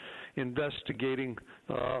Department investigating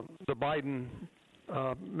the Biden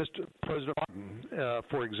Mr. President Biden,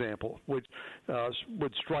 for example, which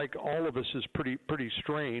would strike all of us as pretty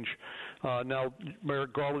strange. Now,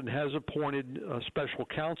 Merrick Garland has appointed a special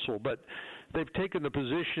counsel, but they've taken the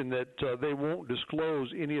position that they won't disclose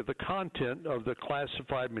any of the content of the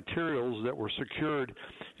classified materials that were secured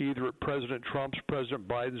either at President Trump's, President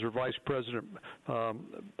Biden's, or Vice President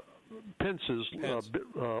Pence's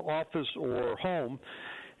office or home.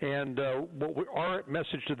 And our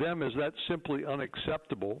message to them is that's simply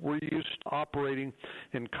unacceptable. We're used to operating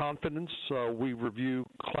in confidence. We review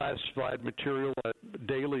classified material on a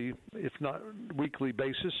daily, if not weekly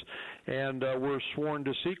basis, and we're sworn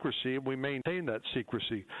to secrecy, and we maintain that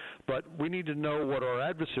secrecy. But we need to know what our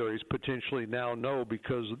adversaries potentially now know,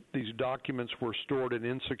 because these documents were stored in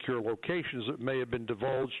insecure locations that may have been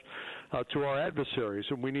divulged to our adversaries.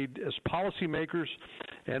 And we need, as policymakers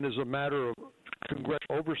and as a matter of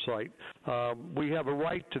congressional oversight, we have a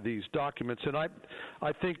right to these documents, and I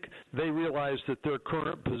think they realize that their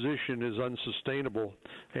current position is unsustainable,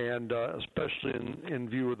 and especially in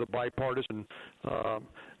view of the bipartisan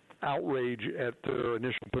outrage at their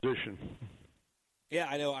initial position. Yeah,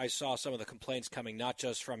 I know I saw some of the complaints coming not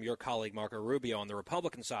just from your colleague Marco Rubio on the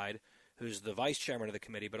Republican side, who's the vice chairman of the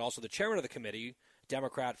committee, but also the chairman of the committee,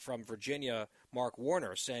 Democrat from Virginia, Mark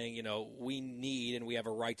Warner, saying, you know, we need and we have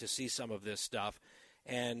a right to see some of this stuff.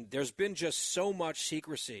 And there's been just so much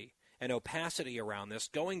secrecy and opacity around this,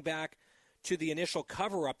 going back to the initial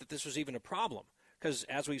cover-up that this was even a problem. Because,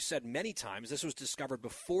 as we've said many times, this was discovered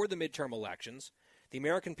before the midterm elections. The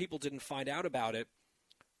American people didn't find out about it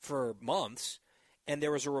for months. And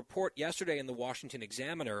there was a report yesterday in the Washington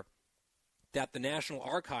Examiner that the National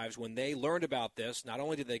Archives, when they learned about this, not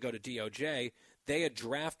only did they go to DOJ, they had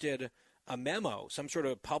drafted a memo, some sort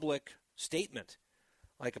of public statement,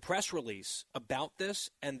 like a press release about this,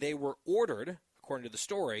 and they were ordered, according to the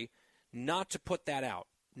story, not to put that out,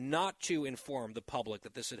 not to inform the public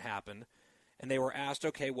that this had happened. And they were asked,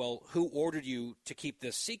 okay, well, who ordered you to keep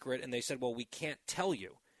this secret? And they said, well, we can't tell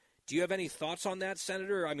you. Do you have any thoughts on that,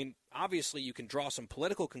 Senator? I mean, obviously you can draw some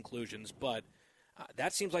political conclusions, but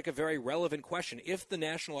that seems like a very relevant question. If the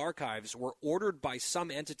National Archives were ordered by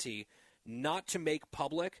some entity not to make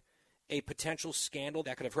public a potential scandal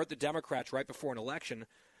that could have hurt the Democrats right before an election,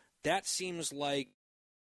 that seems like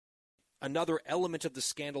another element of the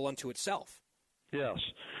scandal unto itself. Yes.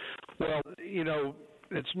 Well, you know,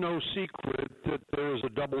 it's no secret that there is a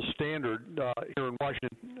double standard here in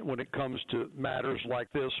Washington when it comes to matters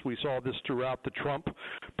like this. We saw this throughout the Trump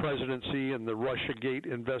presidency and the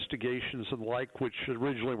Russiagate investigations and the like, which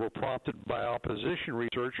originally were prompted by opposition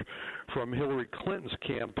research from Hillary Clinton's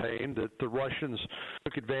campaign that the Russians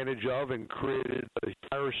took advantage of and created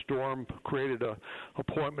a firestorm, created a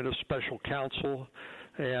appointment of special counsel,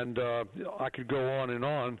 and I could go on and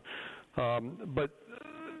on. But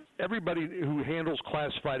everybody who handles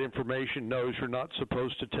classified information knows you're not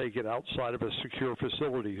supposed to take it outside of a secure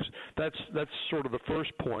facilities. That's sort of the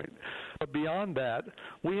first point. But beyond that,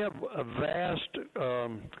 we have a vast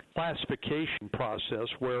classification process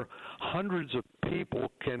where hundreds of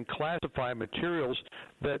people can classify materials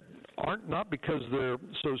that aren't not because they're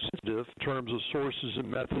so sensitive in terms of sources and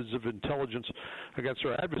methods of intelligence against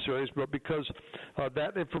our adversaries, but because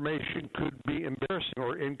that information could be embarrassing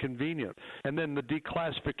or inconvenient. And then the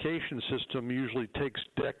declassification system usually takes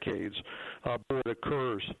decades before it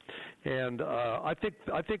occurs. And I think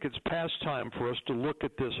it's past time for us to look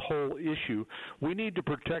at this whole issue. We need to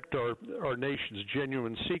protect our nation's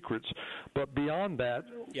genuine secrets, but beyond that,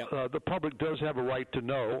 the public does have a right to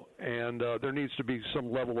know, and there needs to be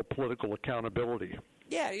some level of political accountability.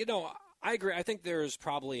 Yeah, I agree. I think there's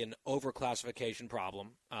probably an overclassification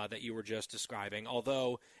problem that you were just describing,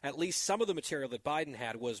 although at least some of the material that Biden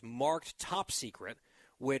had was marked top secret,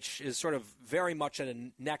 which is sort of very much at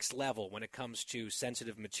a next level when it comes to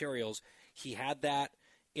sensitive materials. He had that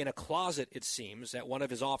in a closet, it seems, at one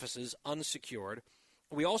of his offices, unsecured.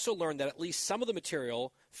 We also learned that at least some of the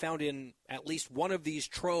material found in at least one of these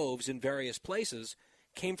troves in various places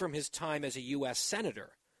came from his time as a U.S.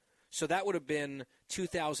 Senator. So that would have been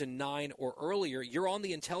 2009 or earlier. You're on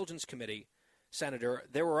the Intelligence Committee, Senator.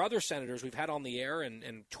 There were other senators we've had on the air and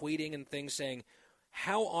tweeting and things saying,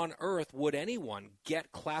 how on earth would anyone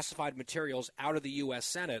get classified materials out of the U.S.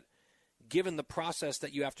 Senate, given the process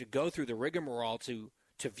that you have to go through, the rigmarole to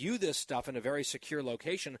view this stuff in a very secure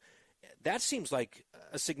location? That seems like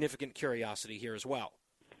a significant curiosity here as well.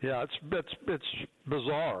 Yeah, it's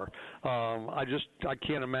bizarre. I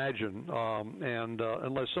can't imagine, and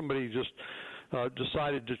unless somebody just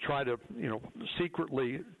decided to try to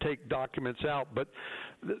secretly take documents out. But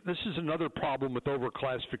this is another problem with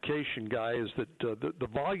overclassification, Guy, is that the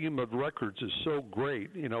volume of records is so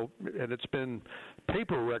great, and it's been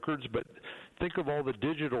paper records, but think of all the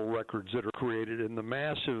digital records that are created and the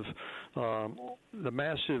massive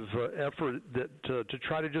effort that to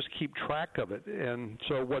try to just keep track of it. And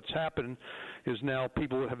so what's happened is now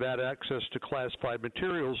people have had access to classified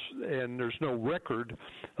materials, and there's no record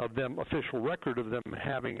of them, official record of them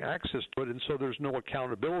having access to it, and so there's no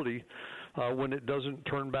accountability when it doesn't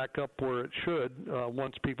turn back up where it should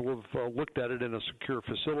once people have looked at it in a secure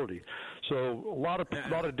facility. So a lot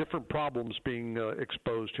of different problems being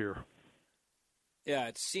exposed here. Yeah,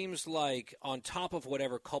 it seems like on top of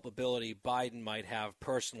whatever culpability Biden might have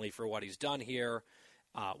personally for what he's done here,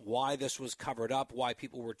 why this was covered up, why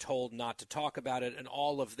people were told not to talk about it, and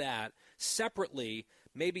all of that, separately,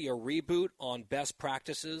 maybe a reboot on best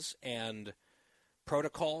practices and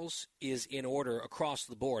protocols is in order across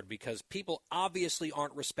the board, because people obviously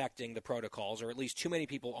aren't respecting the protocols, or at least too many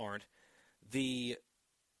people aren't. The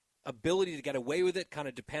ability to get away with it kind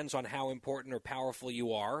of depends on how important or powerful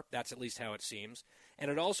you are. That's at least how it seems.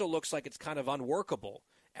 And it also looks like it's kind of unworkable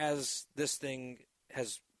as this thing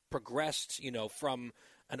has progressed, from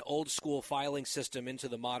an old school filing system into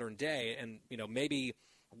the modern day. And, maybe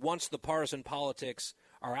once the partisan politics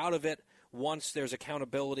are out of it, once there's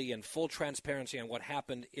accountability and full transparency on what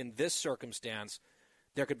happened in this circumstance,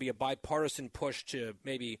 there could be a bipartisan push to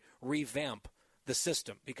maybe revamp the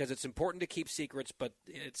system, because it's important to keep secrets, but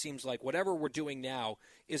it seems like whatever we're doing now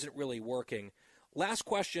isn't really working. Last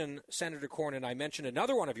question, Senator Cornyn, I mentioned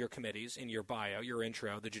another one of your committees in your bio, your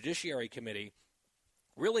intro, the Judiciary Committee.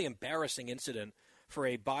 Really embarrassing incident for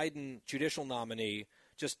a Biden judicial nominee.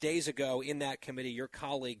 Just days ago in that committee, your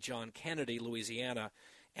colleague John Kennedy, Louisiana,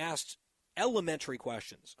 asked elementary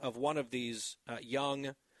questions of one of these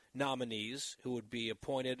young nominees who would be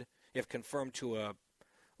appointed, if confirmed, to a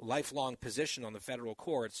lifelong position on the federal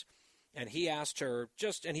courts. And he asked her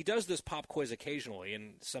and he does this pop quiz occasionally,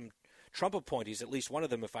 and some Trump appointees, at least one of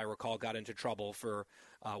them, if I recall, got into trouble for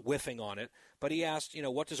whiffing on it. But he asked,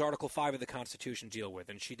 what does Article 5 of the Constitution deal with?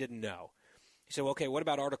 And she didn't know. He said, okay, what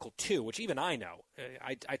about Article 2, which even I know.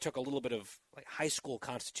 I took a little bit of high school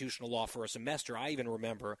constitutional law for a semester. I even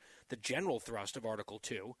remember the general thrust of Article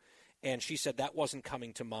 2. And she said that wasn't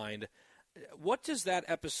coming to mind. What does that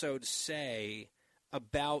episode say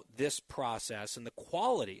about this process and the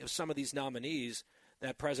quality of some of these nominees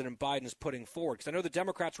that President Biden is putting forward? Because I know the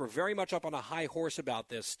Democrats were very much up on a high horse about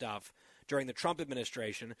this stuff during the Trump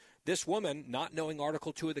administration. This woman, not knowing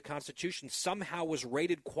Article 2 of the Constitution, somehow was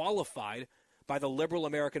rated qualified by the Liberal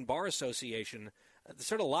American Bar Association. There's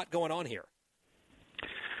sort of a lot going on here.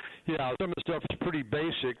 Yeah, some of the stuff is pretty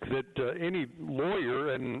basic that any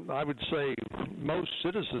lawyer, and I would say most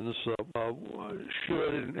citizens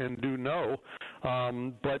should and do know.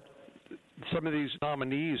 But some of these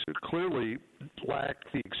nominees clearly lack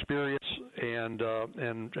the experience and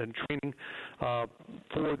training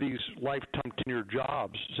for these lifetime tenure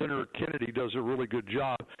jobs. Senator Kennedy does a really good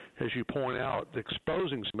job, as you point out,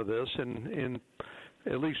 exposing some of this, and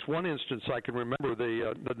at least one instance I can remember,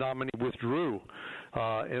 the nominee withdrew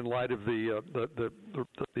in light of the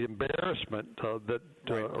embarrassment that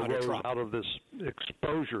arose out of this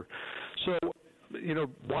exposure. So,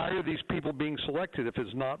 why are these people being selected if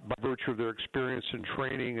it's not by virtue of their experience and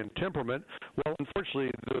training and temperament? Well,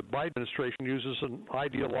 unfortunately, the Biden administration uses an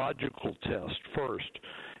ideological test first.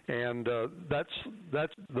 And that's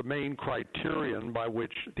the main criterion by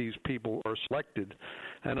which these people are selected.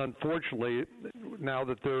 And unfortunately, now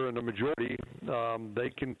that they're in a majority, they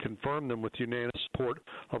can confirm them with unanimous support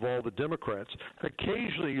of all the Democrats.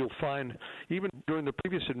 Occasionally, you'll find, even during the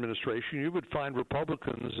previous administration, you would find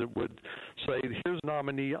Republicans that would say, here's a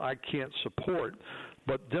nominee I can't support.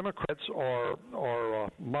 But Democrats are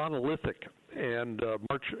monolithic and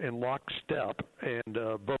march in lockstep and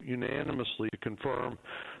vote unanimously to confirm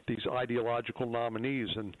these ideological nominees.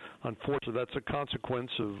 And unfortunately, that's a consequence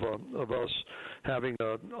of us having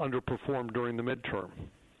underperformed during the midterm.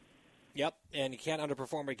 Yep, and you can't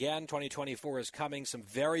underperform again. 2024 is coming. Some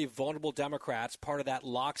very vulnerable Democrats, part of that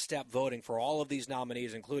lockstep voting for all of these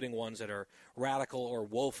nominees, including ones that are radical or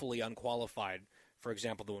woefully unqualified. For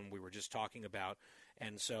example, the one we were just talking about.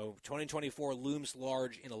 And so 2024 looms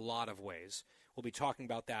large in a lot of ways. We'll be talking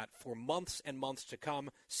about that for months and months to come.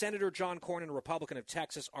 Senator John Cornyn, a Republican of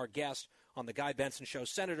Texas, our guest on the Guy Benson Show.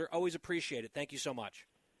 Senator, always appreciate it. Thank you so much.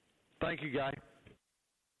 Thank you, Guy.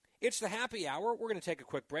 It's the happy hour. We're going to take a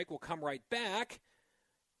quick break. We'll come right back.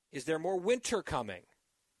 Is there more winter coming?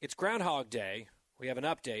 It's Groundhog Day. We have an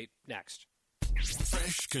update next.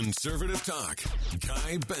 Fresh conservative talk.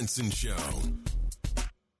 Guy Benson Show.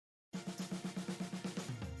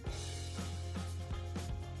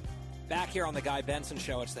 Back here on the Guy Benson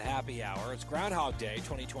Show, it's the happy hour. It's Groundhog Day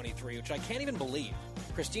 2023, which I can't even believe.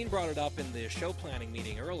 Christine brought it up in the show planning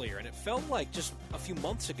meeting earlier, and it felt like just a few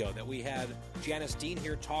months ago that we had Janice Dean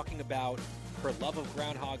here talking about her love of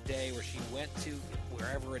Groundhog Day, where she went to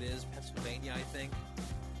wherever it is, Pennsylvania, I think,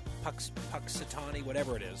 Puxatawny,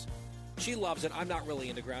 whatever it is. She loves it. I'm not really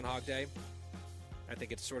into Groundhog Day. I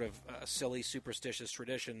think it's sort of a silly, superstitious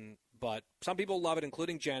tradition, but some people love it,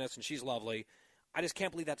 including Janice, and she's lovely. I just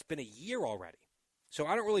can't believe that's been a year already. So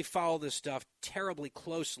I don't really follow this stuff terribly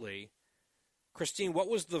closely. Christine, what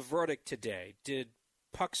was the verdict today? Did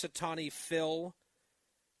Puxatawny Phil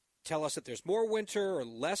tell us that there's more winter or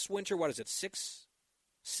less winter? What is it, 6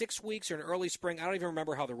 weeks or an early spring? I don't even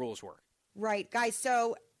remember how the rules work. Right, guys.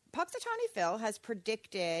 So Puxatawny Phil has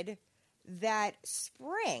predicted that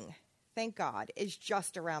spring, thank God, is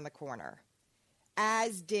just around the corner,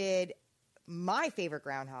 as did my favorite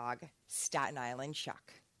groundhog, Staten Island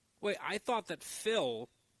Chuck. Wait, I thought that Phil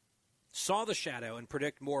saw the shadow and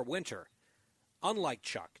predict more winter, unlike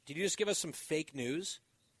Chuck. Did you just give us some fake news?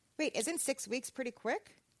 Wait, isn't 6 weeks pretty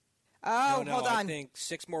quick? Oh, no, hold on. I think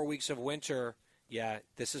 6 more weeks of winter. Yeah,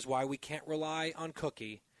 this is why we can't rely on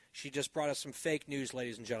Cookie. She just brought us some fake news,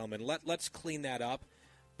 ladies and gentlemen. Let's clean that up.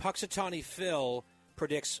 Puxatawny Phil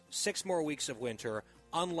predicts 6 more weeks of winter,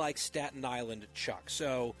 unlike Staten Island Chuck.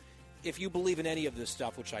 So if you believe in any of this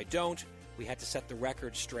stuff, which I don't, we had to set the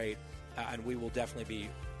record straight, and we will definitely be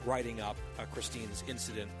writing up Christine's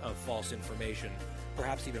incident of false information,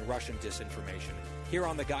 perhaps even Russian disinformation, here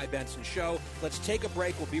on The Guy Benson Show. Let's take a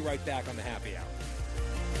break. We'll be right back on the Happy Hour.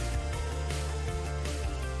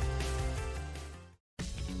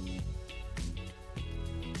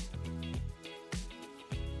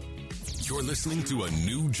 You're listening to a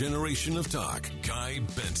new generation of talk. Guy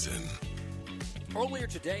Benson. Earlier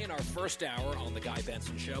today in our first hour on The Guy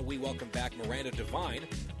Benson Show, we welcome back Miranda Devine,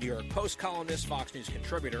 New York Post columnist, Fox News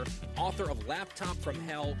contributor, author of Laptop from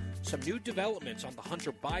Hell, some new developments on the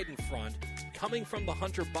Hunter Biden front, coming from the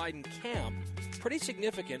Hunter Biden camp, pretty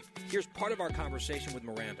significant. Here's part of our conversation with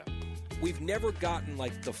Miranda. We've never gotten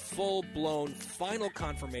like the full-blown final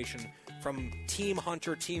confirmation from Team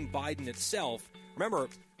Hunter, Team Biden itself. Remember,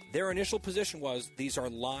 their initial position was these are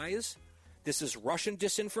lies, this is Russian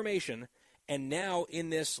disinformation. And now in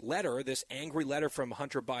this letter, this angry letter from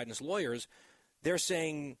Hunter Biden's lawyers, they're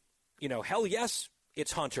saying, hell yes,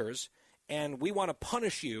 it's Hunter's, and we want to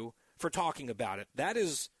punish you for talking about it. That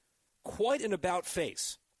is quite an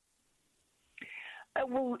about-face.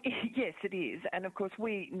 Well, yes, it is. And, of course,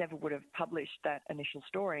 we never would have published that initial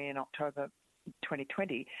story in October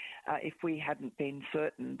 2020 if we hadn't been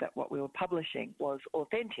certain that what we were publishing was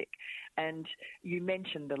authentic. And you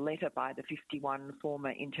mentioned the letter by the 51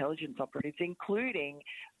 former intelligence operatives, including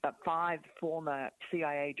 5 former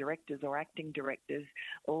CIA directors or acting directors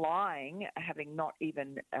lying, having not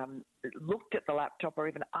even looked at the laptop or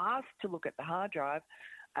even asked to look at the hard drive,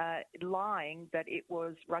 lying that it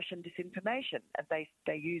was Russian disinformation. And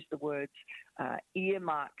they used the words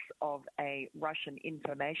earmarks of a Russian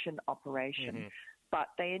information operation. Mm-hmm. But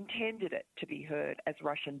they intended it to be heard as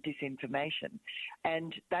Russian disinformation.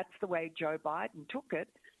 And that's the way Joe Biden took it.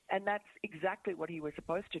 And that's exactly what he was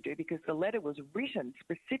supposed to do, because the letter was written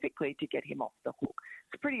specifically to get him off the hook.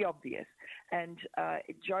 It's pretty obvious. And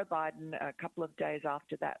Joe Biden, a couple of days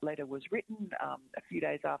after that letter was written, a few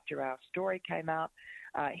days after our story came out,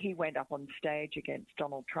 he went up on stage against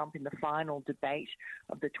Donald Trump in the final debate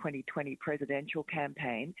of the 2020 presidential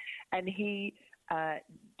campaign. And he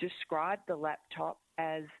described the laptop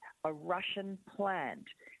as a Russian plant.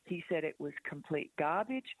 He said it was complete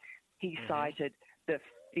garbage. He cited the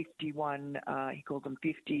 51, he called them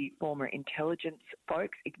 50 former intelligence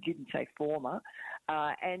folks. It didn't say former.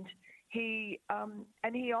 And he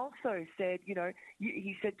also said,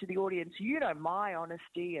 he said to the audience, my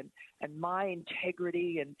honesty and my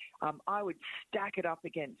integrity, and I would stack it up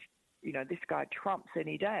against, this guy Trump's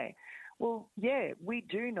any day. Well, yeah, we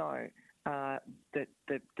do know the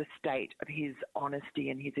state of his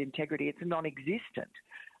honesty and his integrity. It's non-existent.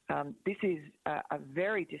 This is a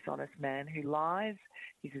very dishonest man who lies.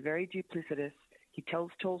 He's very duplicitous. He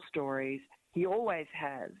tells tall stories. He always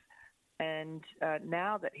has. And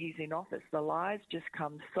now that he's in office, the lies just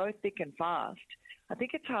come so thick and fast. I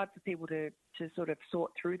think it's hard for people to sort of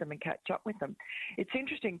sort through them and catch up with them. It's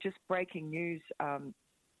interesting, just breaking news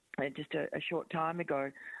just a short time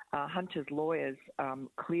ago, Hunter's lawyers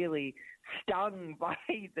clearly stung by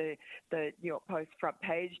the New York Post front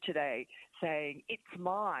page today, saying it's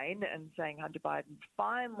mine, and saying Hunter Biden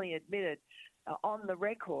finally admitted on the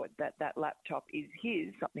record that laptop is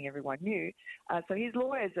his, something everyone knew. So his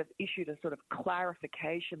lawyers have issued a sort of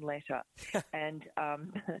clarification letter, and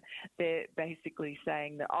they're basically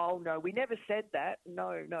saying that, oh, no, we never said that. No,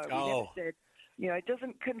 we never said. It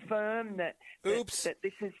doesn't confirm that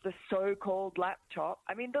this is the so-called laptop.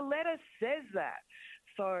 I mean, the letter says that.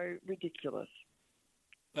 So ridiculous.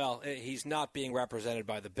 Well, he's not being represented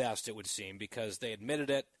by the best, it would seem, because they admitted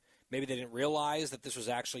it. Maybe they didn't realize that this was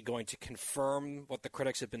actually going to confirm what the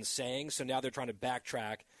critics have been saying, so now they're trying to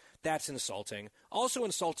backtrack. That's insulting. Also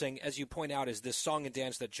insulting, as you point out, is this song and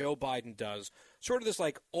dance that Joe Biden does, sort of this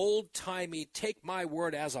like old-timey, take my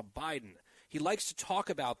word as a Biden. He likes to talk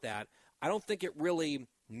about that. I don't think it really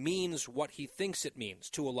means what he thinks it means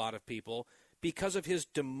to a lot of people because of his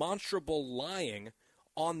demonstrable lying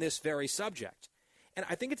on this very subject. And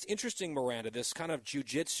I think it's interesting, Miranda, this kind of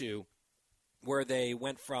jujitsu where they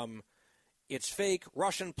went from it's fake,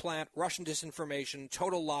 Russian plant, Russian disinformation,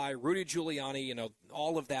 total lie, Rudy Giuliani,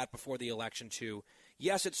 all of that before the election to,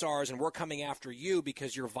 yes, it's ours and we're coming after you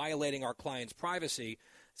because you're violating our client's privacy.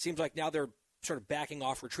 Seems like now they're sort of backing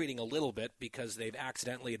off, retreating a little bit because they've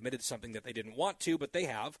accidentally admitted something that they didn't want to, but they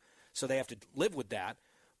have, so they have to live with that.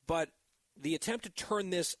 But the attempt to turn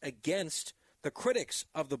this against the critics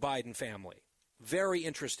of the Biden family, very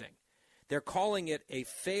interesting. They're calling it a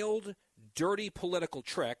failed, dirty political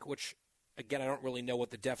trick, which, again, I don't really know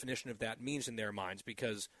what the definition of that means in their minds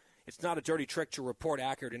because it's not a dirty trick to report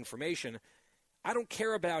accurate information. I don't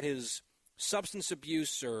care about his substance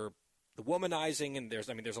abuse or the womanizing, and there's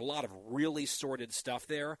a lot of really sordid stuff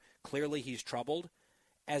there. Clearly he's troubled.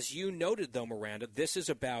 As you noted, though, Miranda, this is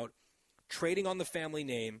about trading on the family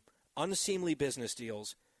name, unseemly business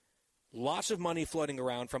deals, lots of money floating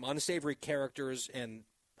around from unsavory characters and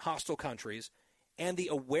hostile countries, and the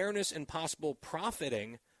awareness and possible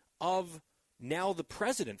profiting of now the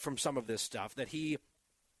president from some of this stuff that he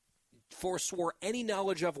forswore any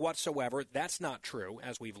knowledge of whatsoever. That's not true,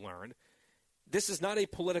 as we've learned. This is not a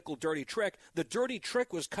political dirty trick. The dirty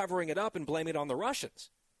trick was covering it up and blaming it on the Russians.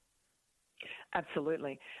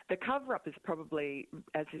 Absolutely. The cover-up is probably,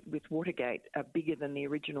 as with Watergate, bigger than the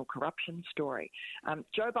original corruption story.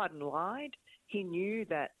 Joe Biden lied. He knew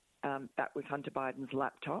that that was Hunter Biden's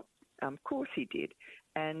laptop. Of course he did.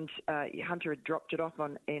 And Hunter had dropped it off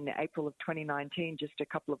in April of 2019, just a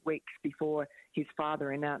couple of weeks before his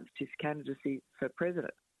father announced his candidacy for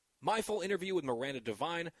president. My full interview with Miranda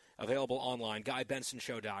Devine, available online,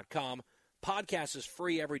 GuyBensonShow.com. Podcast is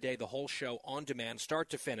free every day, the whole show on demand,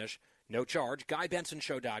 start to finish, no charge.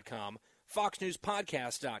 GuyBensonShow.com,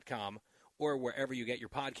 FoxNewsPodcast.com, or wherever you get your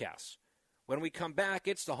podcasts. When we come back,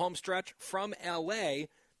 it's the home stretch from L.A.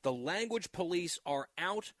 The language police are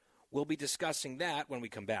out. We'll be discussing that when we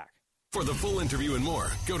come back. For the full interview and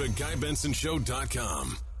more, go to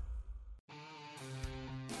GuyBensonShow.com.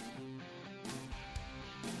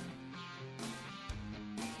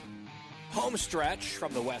 Home stretch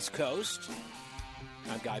from the West Coast.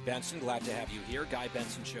 I'm Guy Benson. Glad to have you here.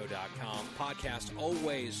 GuyBensonShow.com. Podcast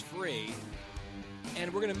always free.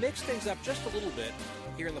 And we're going to mix things up just a little bit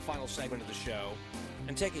here in the final segment of the show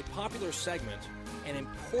and take a popular segment and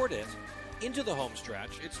import it into the home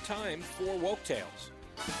stretch. It's time for Woke Tales.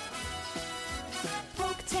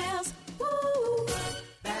 Woke Tales, woo!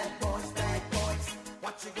 Bad boys,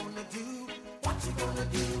 what you gonna do? What you gonna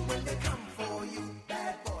do when they come for you?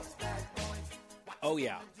 Bad boys, oh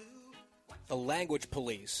yeah, the language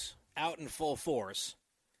police out in full force.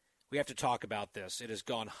 We have to talk about this. It has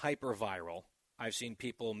gone hyper viral. I've seen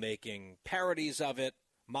people making parodies of it,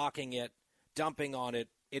 mocking it, dumping on it.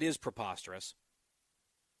 It is preposterous.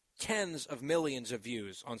 Tens of millions of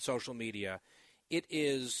views on social media. It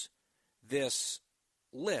is this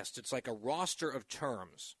list. It's like a roster of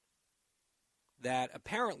terms that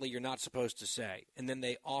apparently you're not supposed to say, and then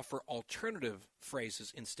they offer alternative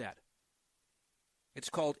phrases instead. It's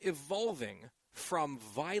called Evolving from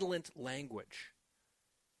Violent Language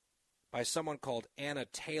by someone called Anna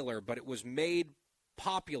Taylor, but it was made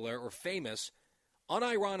popular or famous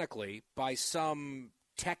unironically by some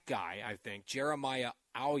tech guy, I think. Jeremiah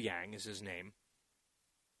Aoyang is his name,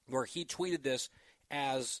 where he tweeted this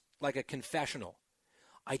as like a confessional.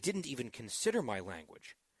 I didn't even consider my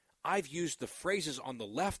language. I've used the phrases on the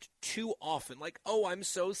left too often, like, oh, I'm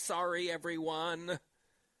so sorry, everyone.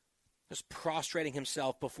 Just prostrating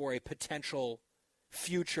himself before a potential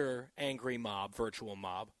future angry mob, virtual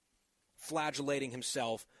mob, flagellating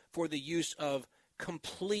himself for the use of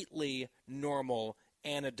completely normal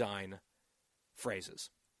anodyne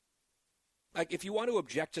phrases. Like, if you want to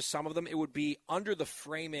object to some of them, it would be under the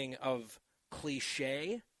framing of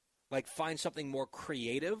cliche, like find something more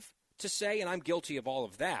creative to say, and I'm guilty of all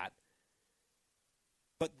of that.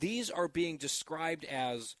 But these are being described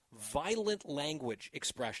as violent language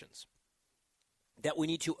expressions that we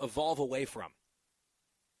need to evolve away from.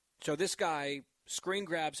 So this guy screen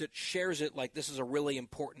grabs it, shares it like this is a really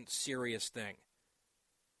important, serious thing.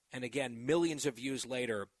 And again, millions of views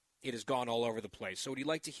later, it has gone all over the place. So would you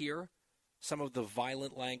like to hear some of the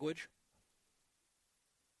violent language?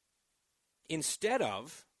 Instead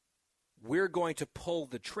of, we're going to pull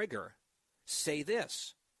the trigger, say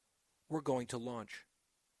this, we're going to launch.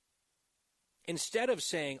 Instead of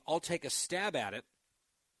saying, I'll take a stab at it,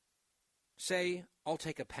 say, I'll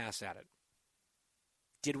take a pass at it.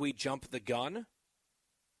 Did we jump the gun?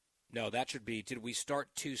 No, that should be, did we start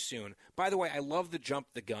too soon? By the way, I love the jump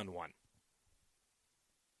the gun one,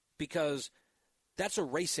 because that's a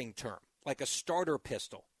racing term, like a starter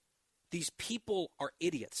pistol. These people are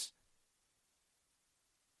idiots.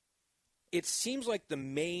 It seems like the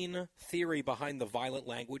main theory behind the violent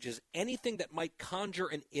language is anything that might conjure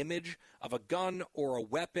an image of a gun or a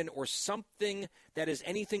weapon or something that is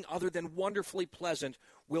anything other than wonderfully pleasant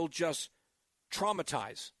will just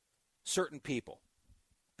traumatize certain people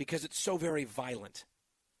because it's so very violent.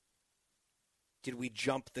 Did we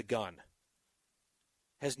jump the gun?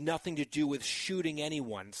 Has nothing to do with shooting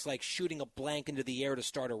anyone. It's like shooting a blank into the air to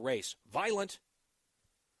start a race. Violent.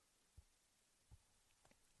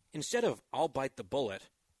 Instead of, I'll bite the bullet,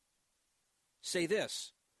 say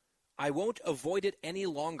this, I won't avoid it any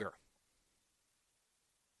longer.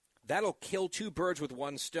 That'll kill two birds with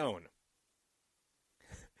one stone.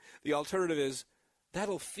 The alternative is,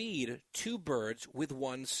 that'll feed two birds with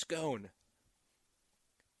one scone.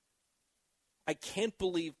 I can't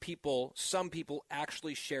believe some people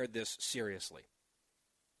actually shared this seriously.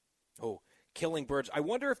 Oh, killing birds. I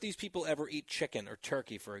wonder if these people ever eat chicken or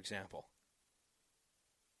turkey, for example.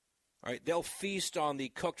 All right, they'll feast on the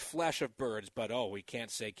cooked flesh of birds, but, we can't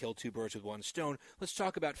say kill two birds with one stone. Let's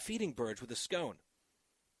talk about feeding birds with a scone.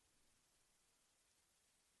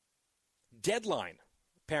 Deadline,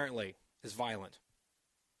 apparently, is violent.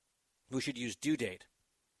 We should use due date,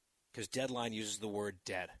 because deadline uses the word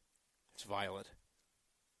dead. It's violent.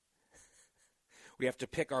 We have to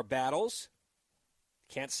pick our battles.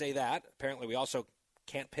 Can't say that. Apparently, we also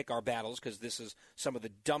can't pick our battles, because this is some of the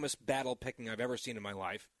dumbest battle picking I've ever seen in my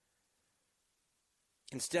life.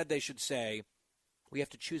 Instead, they should say, we have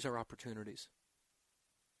to choose our opportunities.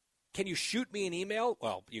 Can you shoot me an email?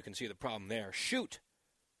 Well, you can see the problem there. Shoot.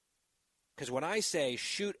 Because when I say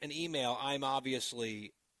shoot an email, I'm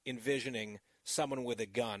obviously envisioning someone with a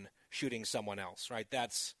gun shooting someone else, right?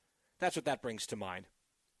 That's what that brings to mind.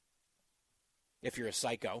 If you're a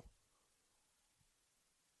psycho.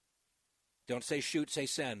 Don't say shoot, say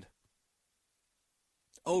send.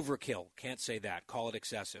 Overkill. Can't say that. Call it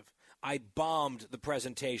excessive. I bombed the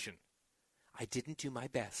presentation. I didn't do my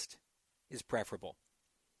best is preferable.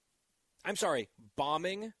 I'm sorry,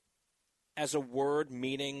 bombing as a word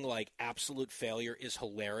meaning like absolute failure is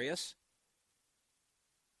hilarious.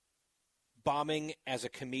 Bombing as a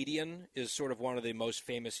comedian is sort of one of the most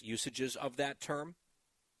famous usages of that term.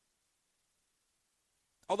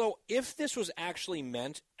 Although, if this was actually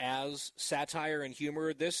meant as satire and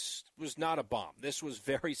humor, this was not a bomb. This was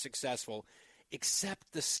very successful,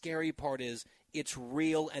 except the scary part is it's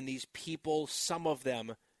real, and these people, some of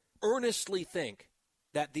them, earnestly think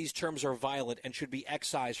that these terms are violent and should be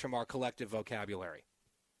excised from our collective vocabulary.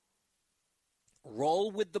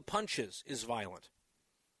 Roll with the punches is violent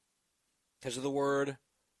because of the word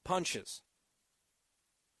punches.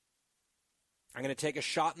 I'm going to take a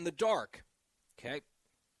shot in the dark. Okay.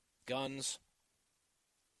 Guns.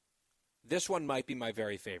 This one might be my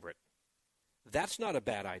very favorite. That's not a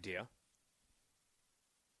bad idea.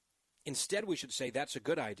 Instead, we should say that's a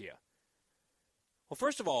good idea. Well,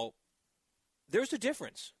 first of all, there's a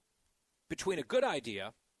difference between a good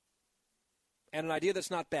idea and an idea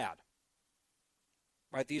that's not bad.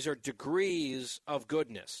 Right? These are degrees of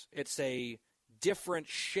goodness. It's a different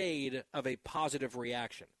shade of a positive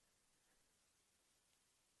reaction.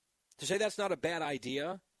 To say that's not a bad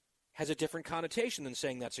idea has a different connotation than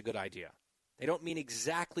saying that's a good idea. They don't mean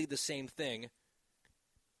exactly the same thing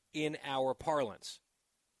in our parlance,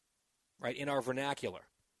 right, in our vernacular.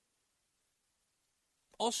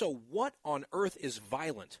 Also, what on earth is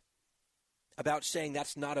violent about saying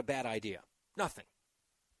that's not a bad idea? Nothing.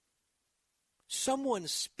 Someone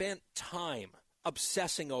spent time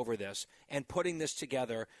obsessing over this and putting this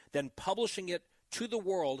together, then publishing it to the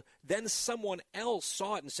world. Then someone else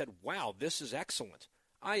saw it and said, wow, this is excellent.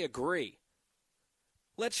 I agree.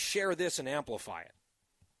 Let's share this and amplify it.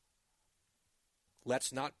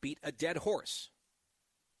 Let's not beat a dead horse,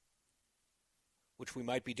 which we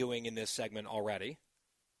might be doing in this segment already.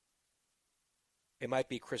 It might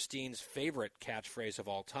be Christine's favorite catchphrase of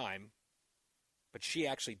all time, but she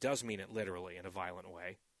actually does mean it literally in a violent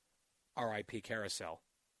way. R.I.P. Carousel.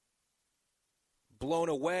 Blown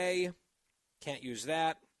away. Can't use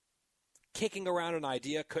that. Kicking around an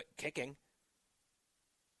idea. Kicking.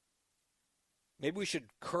 Maybe we should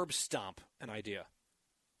curb stomp an idea.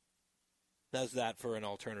 Does that for an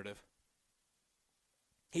alternative.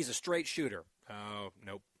 He's a straight shooter. Oh,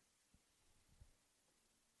 nope.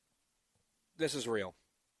 This is real.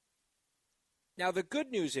 Now, the good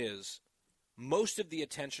news is most of the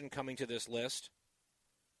attention coming to this list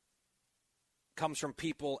comes from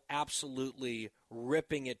people absolutely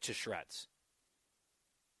ripping it to shreds.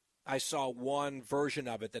 I saw one version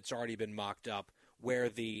of it that's already been mocked up where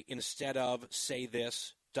the instead of say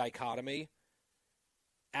this dichotomy,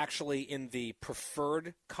 actually in the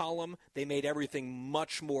preferred column, they made everything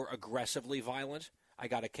much more aggressively violent. I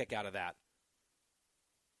got a kick out of that.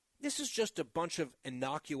 This is just a bunch of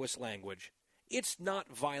innocuous language. It's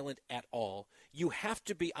not violent at all. You have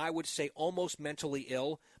to be, I would say, almost mentally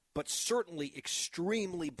ill, but certainly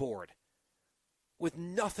extremely bored with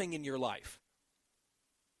nothing in your life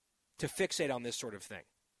to fixate on this sort of thing.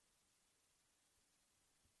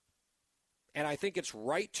 And I think it's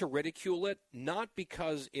right to ridicule it, not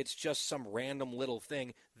because it's just some random little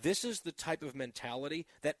thing. This is the type of mentality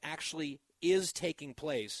that actually is taking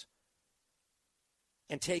place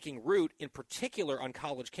and taking root, in particular on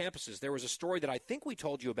college campuses. There was a story that I think we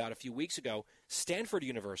told you about a few weeks ago. Stanford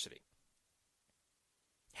University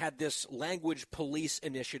had this language police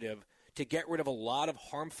initiative to get rid of a lot of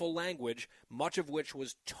harmful language, much of which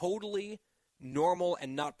was totally normal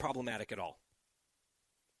and not problematic at all.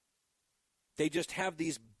 They just have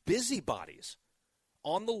these busybodies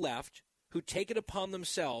on the left who take it upon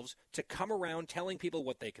themselves to come around telling people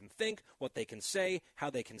what they can think, what they can say, how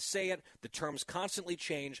they can say it. The terms constantly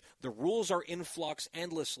change. The rules are in flux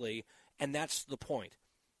endlessly, and that's the point.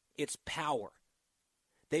 It's power.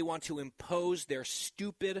 They want to impose their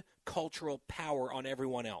stupid cultural power on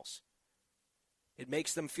everyone else. It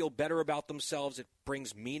makes them feel better about themselves. It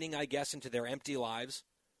brings meaning, I guess, into their empty lives.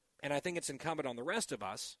 And I think it's incumbent on the rest of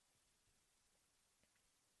us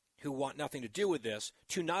who want nothing to do with this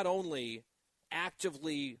to not only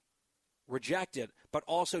actively reject it, but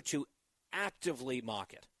also to actively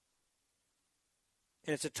mock it.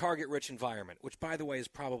 And it's a target-rich environment, which, by the way, is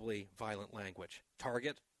probably violent language.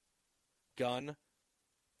 Target, gun,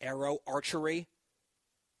 arrow, archery,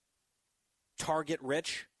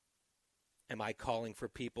 target-rich. Am I calling for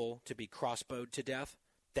people to be crossbowed to death?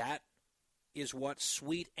 That is what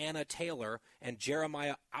sweet Anna Taylor and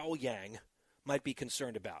Jeremiah Owyang might be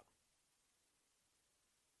concerned about.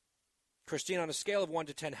 Christine, on a scale of 1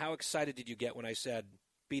 to 10, how excited did you get when I said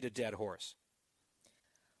beat a dead horse?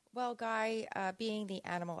 Well, Guy, being the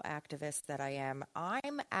animal activist that I am,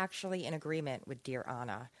 I'm actually in agreement with dear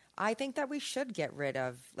Anna. I think that we should get rid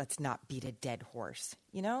of let's not beat a dead horse.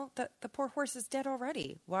 You know, the poor horse is dead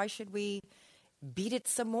already. Why should we beat it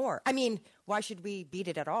some more? I mean, why should we beat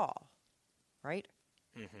it at all? Right?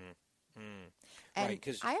 Mm-hmm. And right?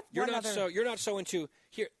 Because I have you're one not other... you're not so into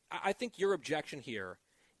here. I think your objection here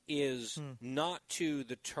is not to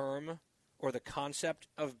the term or the concept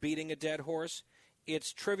of beating a dead horse.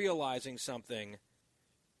 It's trivializing something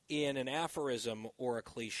in an aphorism or a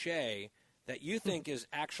cliche that you think is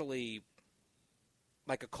actually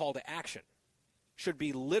like a call to action, should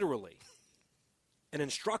be literally an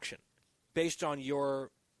instruction based on your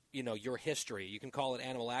history. You can call it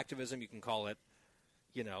animal activism. You can call it,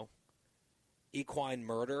 equine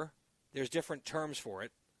murder. There's different terms for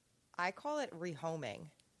it. I call it rehoming.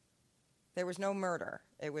 There was no murder.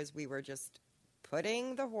 It was we were just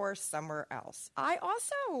putting the horse somewhere else. I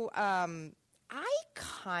also, I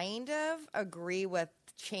kind of agree with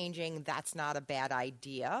changing "that's not a bad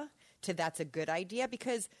idea" to "that's a good idea,"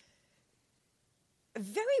 because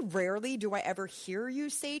very rarely do I ever hear you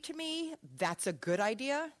say to me, "That's a good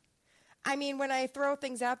idea." I mean, when I throw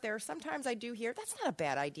things out there, sometimes I do hear, "That's not a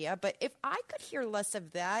bad idea." But if I could hear less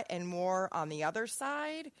of that and more on the other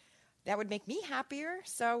side, that would make me happier.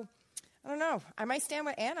 So, I don't know. I might stand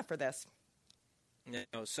with Anna for this.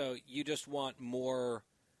 No, so you just want more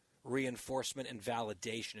reinforcement and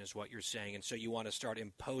validation is what you're saying, and so you want to start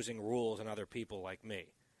imposing rules on other people like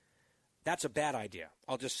me. That's a bad idea.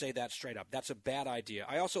 I'll just say that straight up. That's a bad idea.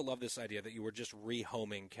 I also love this idea that you were just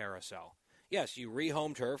rehoming Carousel. Yes, you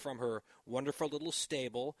rehomed her from her wonderful little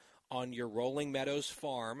stable on your Rolling Meadows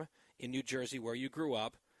farm in New Jersey where you grew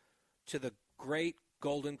up to the great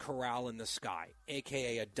Golden Corral in the sky,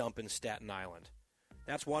 a.k.a. a dump in Staten Island.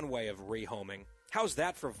 That's one way of rehoming. How's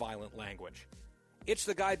that for violent language? It's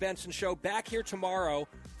the Guy Benson Show, back here tomorrow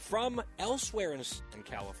from elsewhere in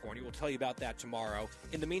California. We'll tell you about that tomorrow.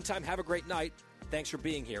 In the meantime, have a great night. Thanks for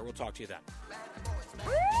being here. We'll talk to you then.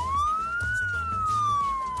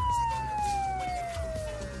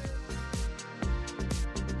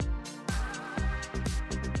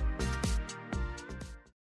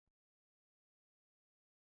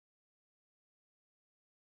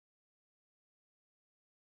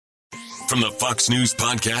 From the Fox News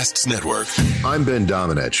Podcasts Network. I'm Ben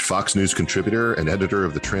Domenech, Fox News contributor and editor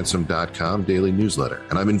of the Transom.com daily newsletter,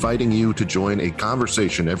 and I'm inviting you to join a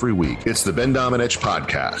conversation every week. It's the Ben Domenech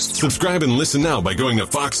Podcast. Subscribe and listen now by going to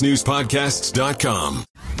foxnewspodcasts.com.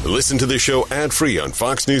 Listen to the show ad-free on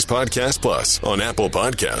Fox News Podcast Plus, on Apple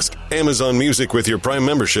Podcast, Amazon Music with your Prime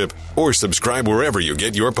membership, or subscribe wherever you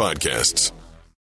get your podcasts.